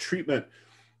 right? Like, so treatment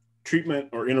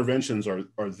or interventions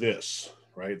are this,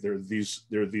 right? They're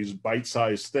these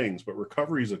bite-sized things, but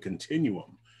recovery is a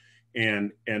continuum,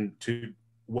 and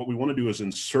what we want to do is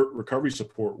insert recovery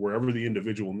support wherever the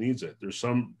individual needs it. There's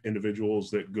some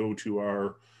individuals that go to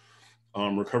our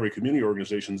recovery community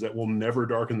organizations that will never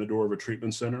darken the door of a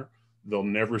treatment center. They'll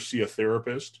never see a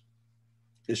therapist.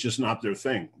 It's just not their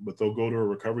thing, but they'll go to a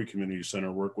recovery community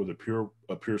center, work with a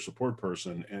peer support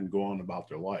person, and go on about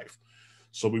their life.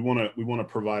 So we want to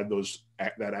provide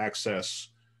that access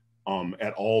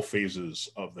at all phases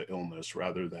of the illness,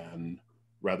 rather than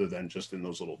just in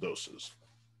those little doses.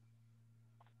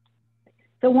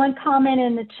 So one comment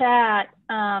in the chat,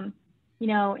 you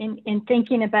know, in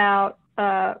thinking about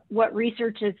what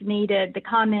research is needed, the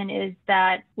comment is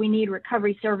that we need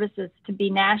recovery services to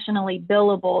be nationally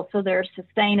billable so they're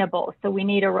sustainable. So we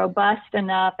need a robust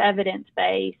enough evidence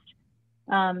base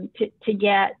to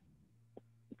get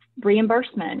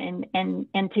reimbursement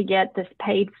and to get this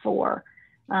paid for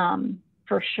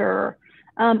sure.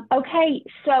 Okay,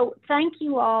 so thank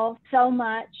you all so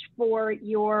much for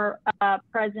your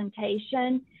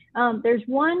presentation. There's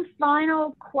one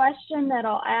final question that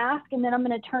I'll ask, and then I'm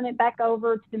going to turn it back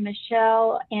over to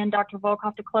Michelle and Dr.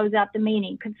 Volkoff to close out the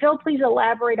meeting. Could Phil please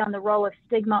elaborate on the role of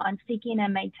stigma on seeking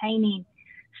and maintaining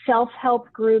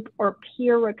self-help group or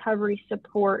peer recovery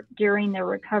support during the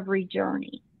recovery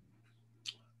journey?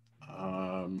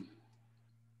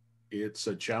 It's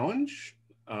a challenge.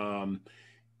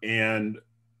 And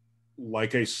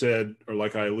like I said, or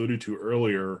like I alluded to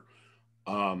earlier,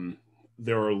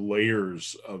 there are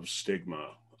layers of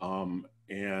stigma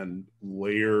and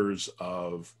layers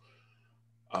of,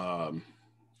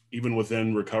 even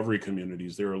within recovery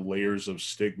communities, there are layers of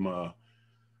stigma.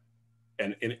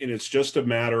 And it's just a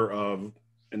matter of,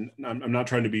 and I'm not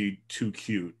trying to be too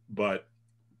cute, but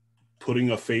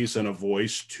putting a face and a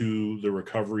voice to the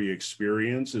recovery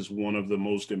experience is one of the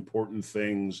most important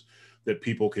things that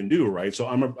people can do, right? So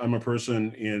I'm a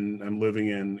person I'm living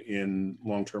in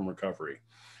long-term recovery,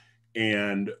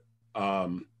 and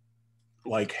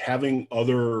like having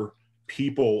other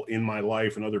people in my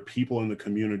life and other people in the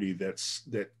community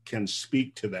that can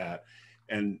speak to that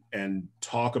and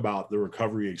talk about the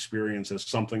recovery experience as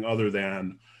something other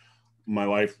than my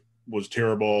life was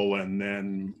terrible and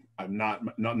then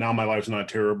now my life's not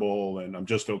terrible and I'm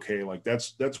just okay. Like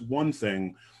that's one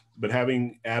thing, but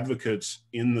having advocates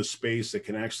in the space that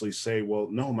can actually say, well,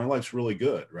 no, my life's really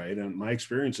good, right? And my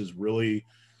experience is really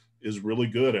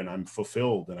good, and I'm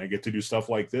fulfilled, and I get to do stuff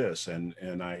like this, and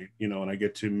I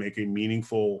get to make a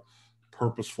meaningful,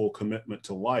 purposeful commitment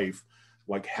to life.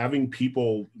 Like having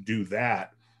people do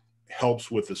that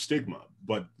helps with the stigma,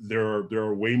 but there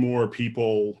are way more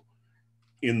people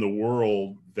in the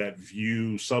world that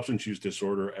view substance use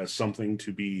disorder as something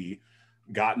to be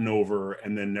gotten over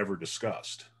and then never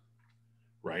discussed,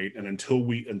 right? And until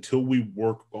we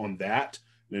work on that,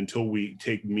 and until we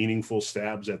take meaningful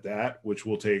stabs at that, which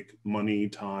will take money,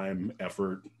 time,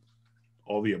 effort,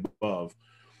 all the above,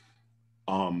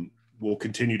 we'll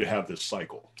continue to have this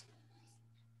cycle.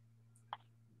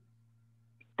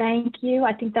 Thank you.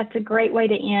 I think that's a great way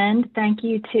to end. Thank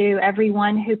you to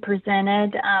everyone who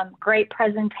presented. Great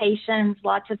presentations,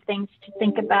 lots of things to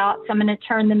think about. So I'm going to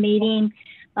turn the meeting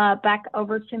back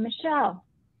over to Michelle.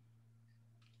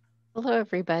 Hello,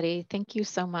 everybody. Thank you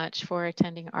so much for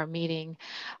attending our meeting.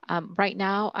 Right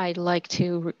now, I'd like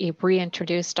to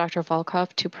reintroduce Dr.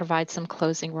 Volkoff to provide some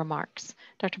closing remarks.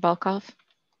 Dr. Volkoff.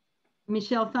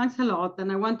 Michelle, thanks a lot.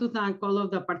 And I want to thank all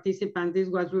of the participants. This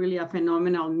was really a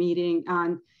phenomenal meeting,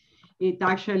 and it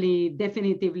actually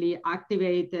definitively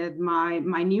activated my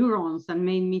neurons and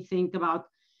made me think about,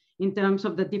 in terms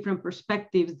of the different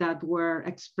perspectives that were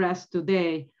expressed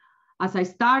today. As I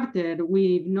started,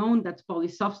 we've known that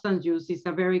polysubstance use is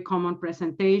a very common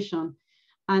presentation,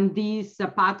 and these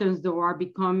patterns though are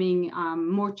becoming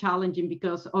more challenging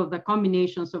because of the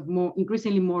combinations of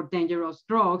increasingly more dangerous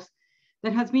drugs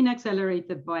that has been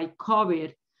accelerated by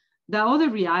COVID. The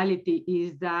other reality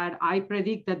is that I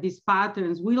predict that these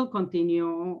patterns will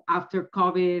continue after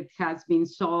COVID has been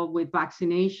solved with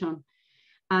vaccination,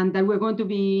 and that we're going to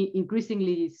be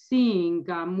increasingly seeing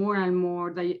more and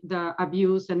more the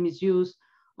abuse and misuse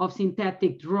of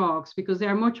synthetic drugs, because they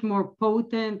are much more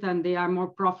potent and they are more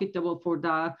profitable for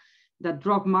the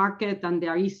drug market, and they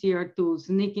are easier to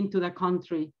sneak into the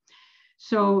country.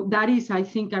 So that is, I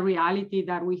think, a reality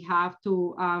that we have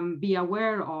to be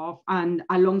aware of. And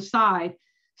alongside,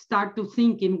 start to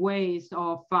think in ways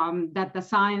of that the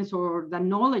science or the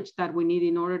knowledge that we need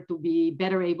in order to be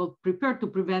better able, prepared to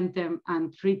prevent them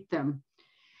and treat them.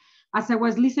 As I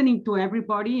was listening to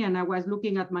everybody and I was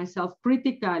looking at myself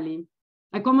critically,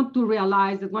 I come to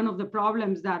realize that one of the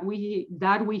problems that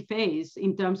we face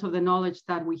in terms of the knowledge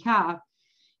that we have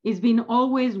is been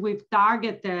always we've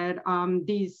targeted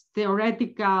this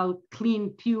theoretical,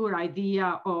 clean, pure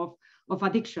idea of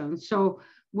addiction. So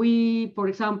we, for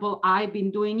example, I've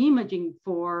been doing imaging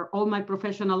for all my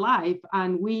professional life,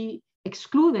 and we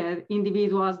excluded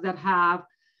individuals that have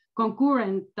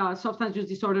concurrent substance use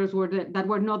disorders that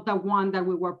were not the one that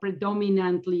we were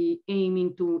predominantly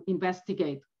aiming to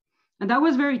investigate. And that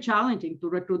was very challenging to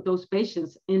recruit those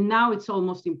patients. And now it's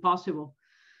almost impossible,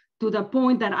 to the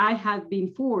point that I have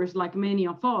been forced, like many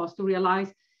of us, to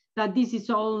realize that this is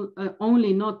all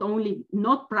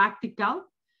not practical,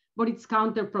 but it's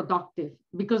counterproductive,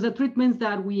 because the treatments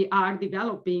that we are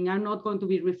developing are not going to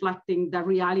be reflecting the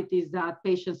realities that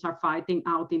patients are fighting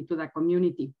out into the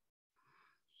community.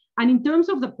 And in terms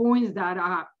of the points that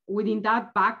are within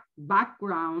that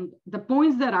background, the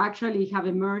points that actually have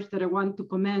emerged that I want to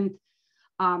comment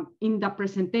in the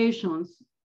presentations,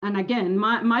 and again,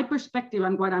 my perspective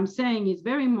and what I'm saying is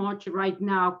very much right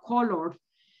now colored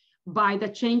by the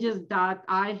changes that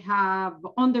I have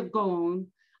undergone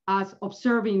as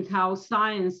observing how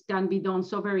science can be done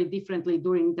so very differently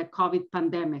during the COVID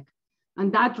pandemic.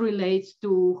 And that relates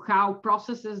to how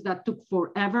processes that took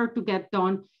forever to get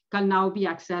done can now be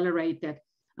accelerated.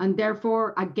 And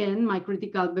therefore, again, my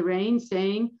critical brain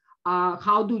saying,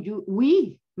 how do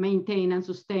we maintain and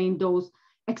sustain those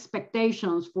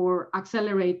expectations for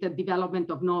accelerated development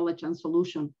of knowledge and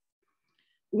solution?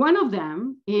 One of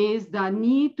them is the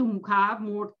need to have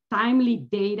more timely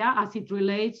data as it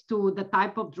relates to the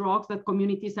type of drugs that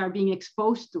communities are being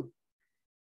exposed to.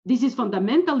 This is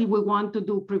fundamentally, we want to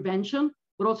do prevention,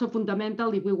 but also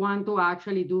fundamentally, we want to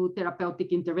actually do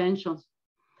therapeutic interventions.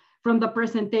 From the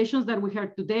presentations that we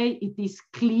heard today, it is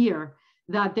clear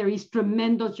that there is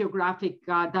tremendous geographic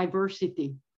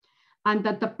diversity, and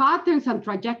that the patterns and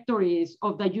trajectories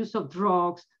of the use of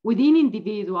drugs within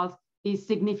individuals is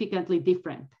significantly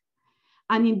different.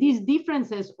 And in these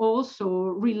differences also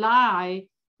rely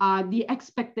the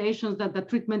expectations that the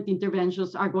treatment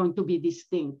interventions are going to be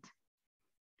distinct.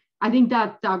 I think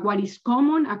that what is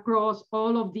common across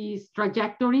all of these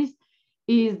trajectories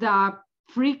is the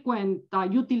frequent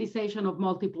utilization of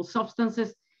multiple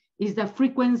substances, is the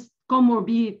frequent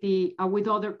comorbidity with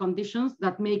other conditions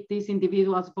that make these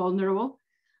individuals vulnerable,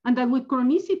 and that with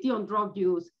chronicity on drug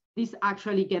use, this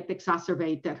actually gets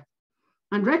exacerbated.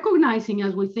 And recognizing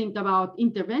as we think about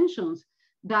interventions,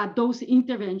 that those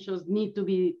interventions need to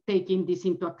be taking this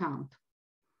into account.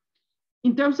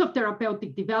 In terms of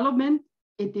therapeutic development,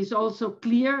 it is also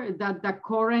clear that the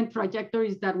current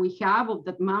trajectories that we have of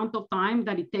the amount of time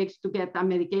that it takes to get a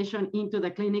medication into the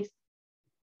clinics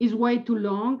is way too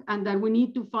long, and that we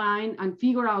need to find and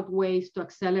figure out ways to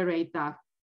accelerate that.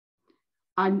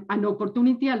 An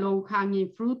opportunity, a low-hanging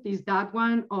fruit, is that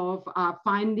one of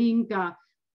finding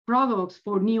products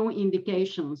for new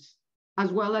indications,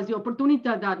 as well as the opportunity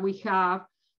that we have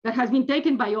that has been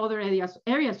taken by other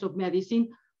areas of medicine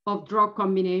of drug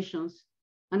combinations.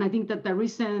 And I think that the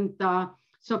recent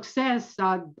success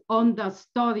on the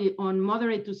study on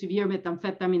moderate to severe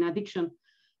methamphetamine addiction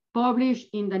published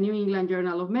in the New England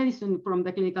Journal of Medicine from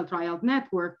the Clinical Trials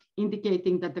Network,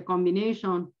 indicating that the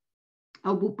combination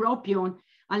of bupropion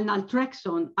and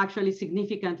naltrexone actually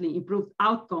significantly improved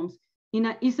outcomes,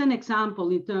 is an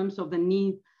example in terms of the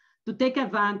need to take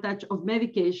advantage of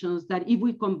medications that, if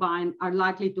we combine, are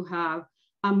likely to have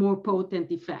a more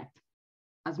potent effect,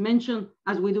 as mentioned,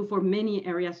 as we do for many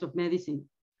areas of medicine.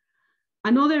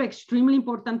 Another extremely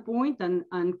important point,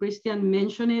 and Christian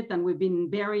mentioned it, and we've been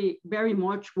very, very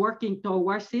much working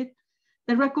towards it,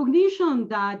 the recognition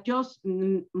that just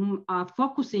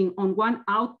focusing on one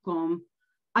outcome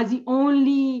as the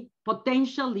only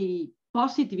potentially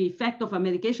positive effect of a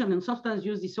medication and substance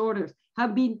use disorders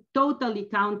have been totally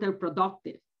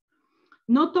counterproductive.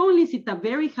 Not only is it a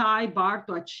very high bar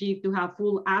to achieve to have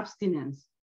full abstinence,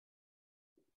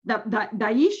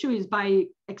 the issue is by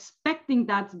expecting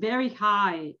that very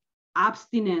high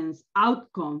abstinence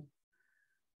outcome,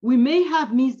 we may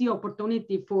have missed the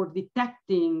opportunity for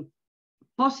detecting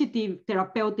positive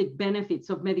therapeutic benefits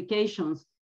of medications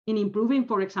in improving,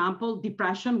 for example,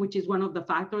 depression, which is one of the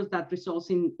factors that results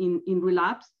in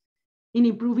relapse, in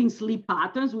improving sleep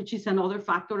patterns, which is another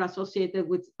factor associated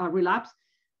with relapse,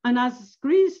 and as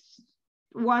Chris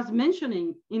was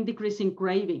mentioning, in decreasing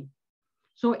craving.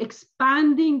 So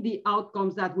expanding the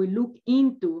outcomes that we look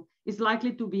into is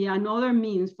likely to be another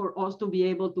means for us to be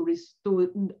able to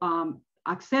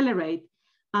accelerate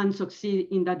and succeed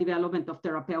in the development of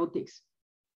therapeutics.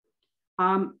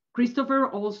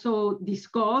 Christopher also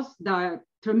discussed the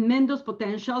tremendous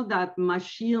potential that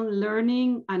machine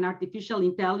learning and artificial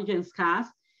intelligence has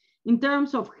in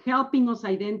terms of helping us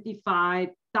identify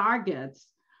targets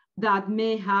that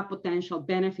may have potential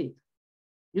benefit.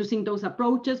 Using those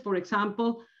approaches, for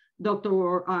example, Dr.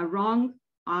 Rong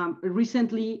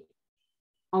recently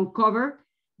uncovered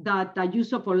that the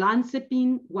use of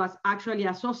olanzapine was actually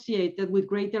associated with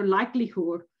greater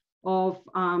likelihood of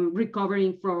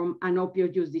recovering from an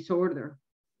opioid use disorder.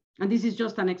 And this is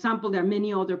just an example. There are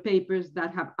many other papers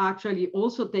that have actually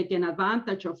also taken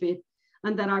advantage of it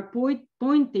and that are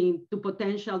pointing to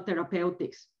potential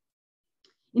therapeutics.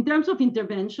 In terms of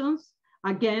interventions,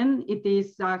 again, it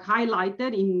is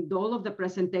highlighted in all of the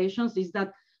presentations is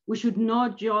that we should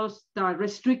not just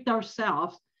restrict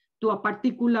ourselves to a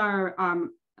particular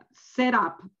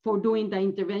setup for doing the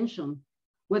intervention,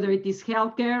 whether it is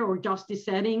healthcare or justice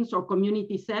settings or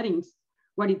community settings.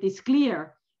 What it is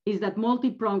clear is that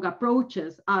multi-pronged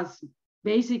approaches, as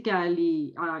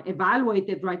basically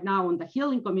evaluated right now on the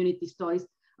healing community studies,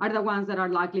 are the ones that are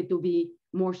likely to be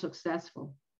more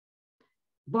successful.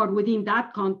 But within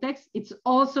that context, it's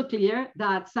also clear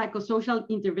that psychosocial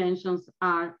interventions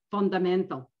are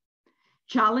fundamental.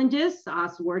 Challenges,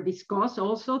 as were discussed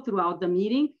also throughout the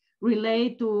meeting,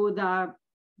 relate to the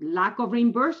lack of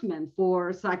reimbursement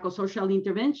for psychosocial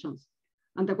interventions.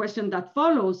 And the question that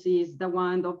follows is the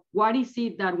one of what is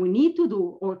it that we need to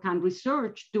do or can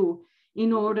research do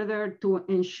in order to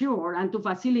ensure and to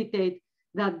facilitate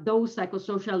that those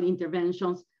psychosocial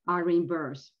interventions are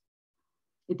reimbursed.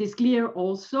 It is clear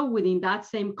also within that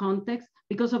same context,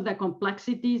 because of the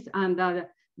complexities and the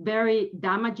very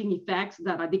damaging effects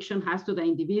that addiction has to the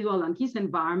individual and his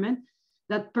environment,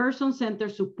 that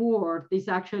person-centered support is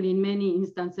actually in many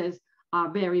instances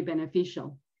very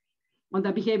beneficial. On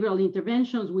the behavioral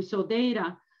interventions, we saw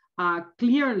data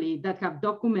clearly that have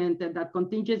documented that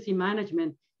contingency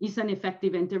management is an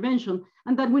effective intervention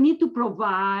and that we need to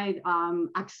provide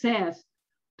access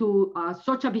to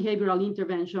such a behavioral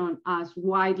intervention as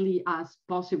widely as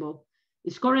possible.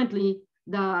 It's currently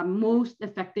the most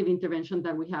effective intervention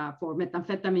that we have for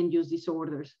methamphetamine use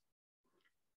disorders.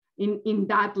 In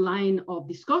that line of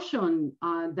discussion,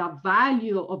 the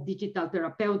value of digital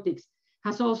therapeutics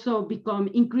has also become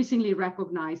increasingly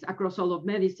recognized across all of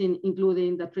medicine,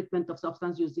 including the treatment of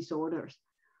substance use disorders.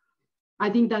 I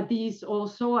think that these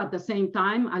also at the same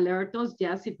time alert us,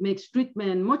 yes, it makes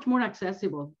treatment much more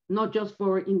accessible, not just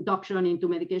for induction into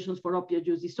medications for opioid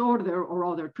use disorder or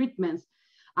other treatments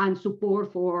and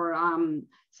support for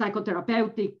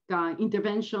psychotherapeutic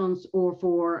interventions or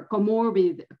for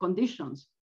comorbid conditions.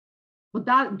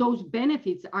 But those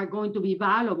benefits are going to be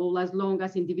valuable as long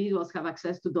as individuals have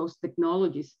access to those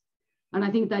technologies. And I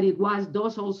think that it was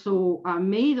also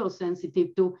made us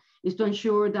sensitive to is to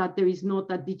ensure that there is not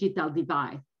a digital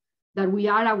divide, that we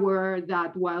are aware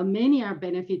that while many are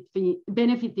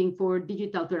benefiting for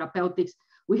digital therapeutics,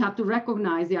 we have to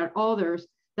recognize there are others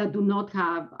that do not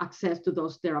have access to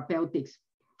those therapeutics.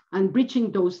 And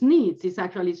breaching those needs is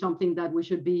actually something that we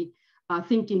should be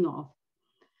thinking of.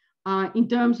 In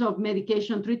terms of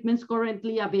medication treatments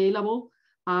currently available,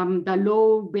 the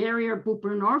low barrier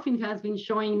buprenorphine has been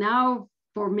showing now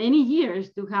for many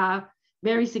years to have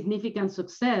very significant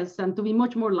success and to be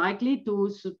much more likely to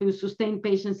sustain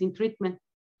patients in treatment.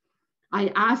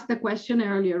 I asked the question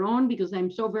earlier on because I'm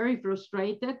so very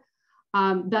frustrated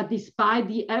that despite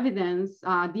the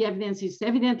evidence is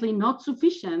evidently not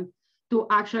sufficient to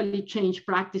actually change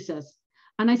practices.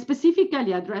 And I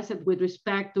specifically address it with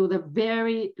respect to the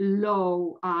very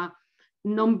low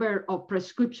number of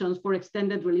prescriptions for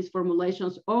extended release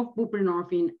formulations of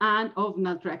buprenorphine and of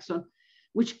naltrexone,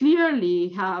 which clearly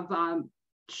have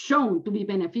shown to be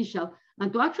beneficial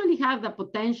and to actually have the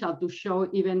potential to show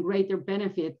even greater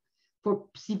benefit for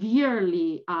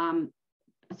severely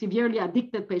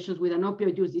addicted patients with an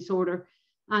opioid use disorder.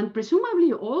 And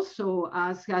presumably also,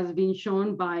 as has been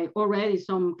shown by already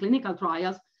some clinical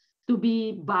trials, to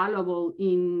be valuable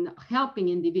in helping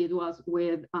individuals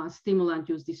with stimulant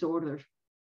use disorders.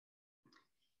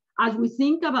 As we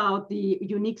think about the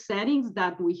unique settings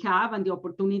that we have and the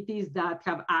opportunities that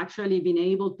have actually been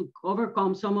able to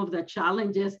overcome some of the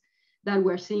challenges that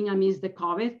we're seeing amidst the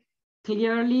COVID,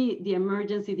 clearly the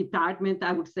emergency department,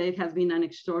 I would say, has been an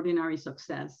extraordinary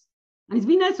success. And it's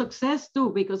been a success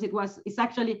too, because it's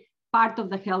actually part of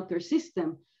the healthcare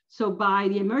system. So by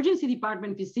the emergency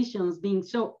department physicians being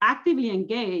so actively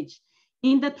engaged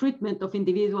in the treatment of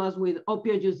individuals with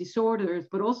opioid use disorders,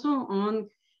 but also on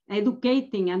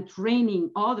educating and training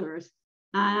others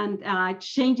and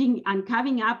changing and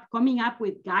coming up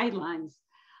with guidelines.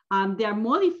 They are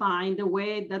modifying the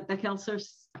way that the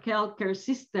healthcare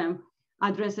system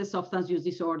addresses substance use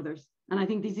disorders. And I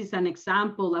think this is an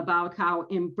example about how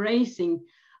embracing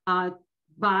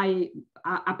by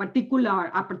a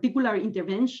particular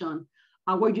intervention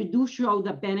where you do show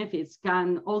the benefits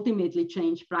can ultimately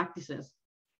change practices.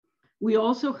 We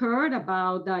also heard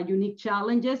about the unique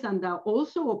challenges and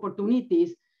also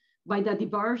opportunities by the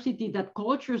diversity that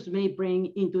cultures may bring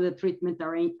into the treatment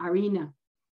arena.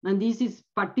 And this is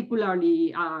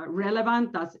particularly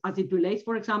relevant as it relates,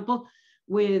 for example,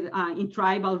 with in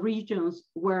tribal regions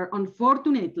where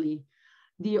unfortunately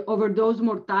the overdose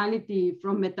mortality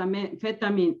from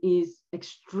methamphetamine is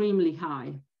extremely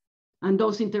high. And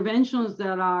those interventions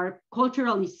that are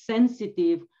culturally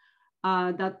sensitive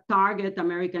that target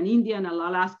American Indian and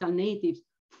Alaska Natives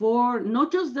for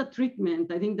not just the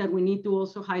treatment, I think that we need to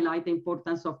also highlight the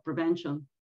importance of prevention.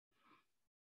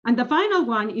 And the final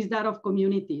one is that of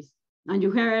communities. And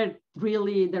you heard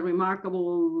really the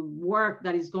remarkable work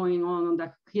that is going on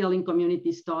the healing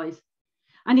community studies.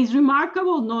 And it's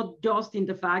remarkable not just in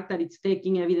the fact that it's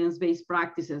taking evidence-based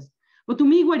practices, but to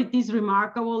me, what it is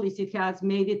remarkable is it has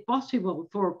made it possible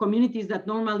for communities that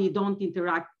normally don't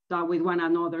interact with one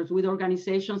another, with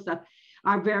organizations that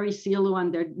are very silo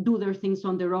and do their things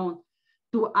on their own,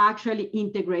 to actually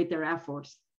integrate their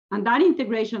efforts. And that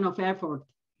integration of effort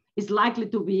is likely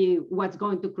to be what's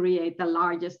going to create the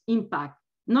largest impact,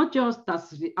 not just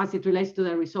as it relates to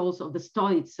the results of the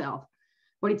study itself,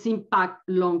 but its impact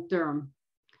long-term.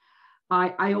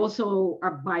 I also,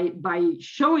 by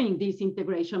showing this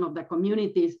integration of the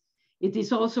communities, it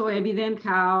is also evident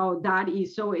how that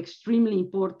is so extremely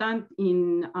important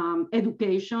in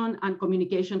education and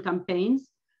communication campaigns,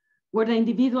 where the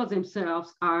individuals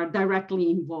themselves are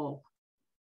directly involved.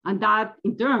 And that,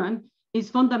 in turn, is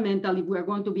fundamental if we're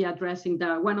going to be addressing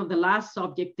one of the last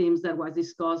subject themes that was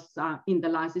discussed at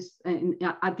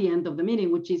the end of the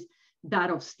meeting, which is that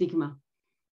of stigma.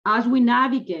 As we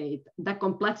navigate the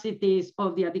complexities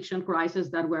of the addiction crisis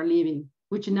that we're living,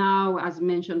 which now, as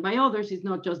mentioned by others, is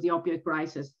not just the opioid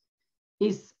crisis,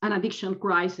 is an addiction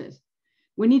crisis.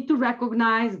 We need to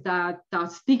recognize that the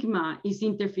stigma is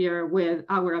interfere with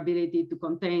our ability to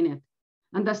contain it.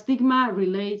 And the stigma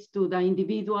relates to the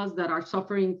individuals that are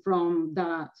suffering from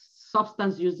the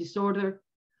substance use disorder,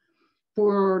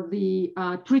 for the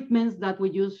treatments that we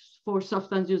use for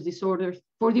substance use disorders,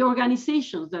 for the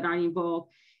organizations that are involved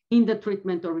in the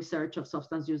treatment or research of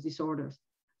substance use disorders.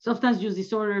 Substance use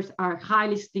disorders are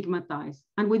highly stigmatized.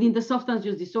 And within the substance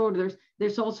use disorders,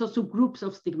 there's also subgroups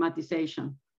of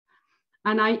stigmatization.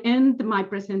 And I end my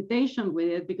presentation with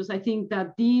it because I think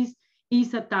that this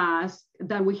is a task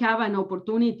that we have an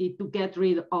opportunity to get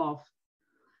rid of.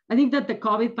 I think that the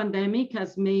COVID pandemic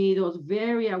has made us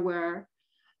very aware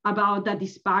about the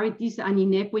disparities and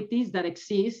inequities that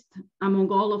exist among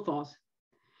all of us.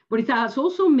 But it has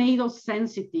also made us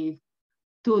sensitive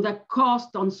to the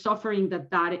cost on suffering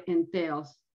that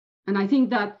entails. And I think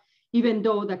that even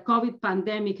though the COVID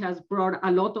pandemic has brought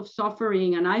a lot of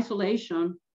suffering and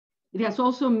isolation, it has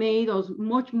also made us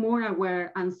much more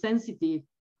aware and sensitive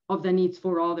of the needs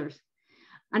for others.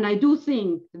 And I do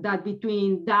think that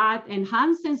between that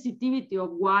enhanced sensitivity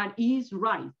of what is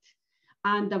right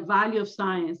and the value of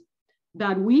science,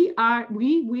 that we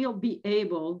will be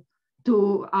able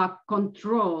to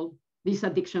control this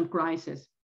addiction crisis.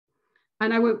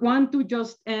 And I would want to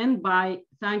just end by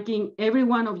thanking every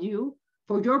one of you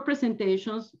for your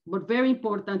presentations, but very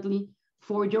importantly,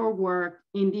 for your work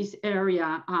in this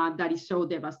area that is so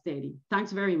devastating.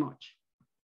 Thanks very much.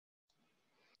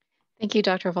 Thank you,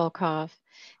 Dr. Volkov.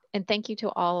 And thank you to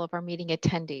all of our meeting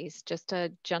attendees. Just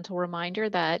a gentle reminder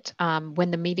that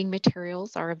when the meeting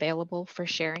materials are available for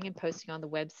sharing and posting on the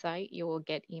website, you will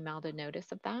get emailed a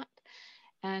notice of that.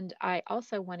 And I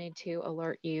also wanted to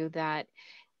alert you that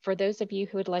for those of you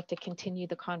who would like to continue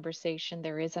the conversation,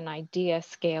 there is an idea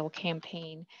scale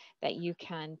campaign that you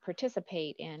can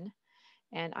participate in.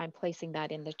 And I'm placing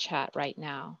that in the chat right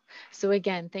now. So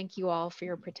again, thank you all for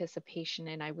your participation,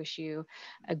 and I wish you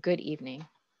a good evening.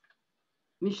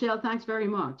 Michelle, thanks very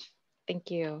much.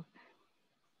 Thank you.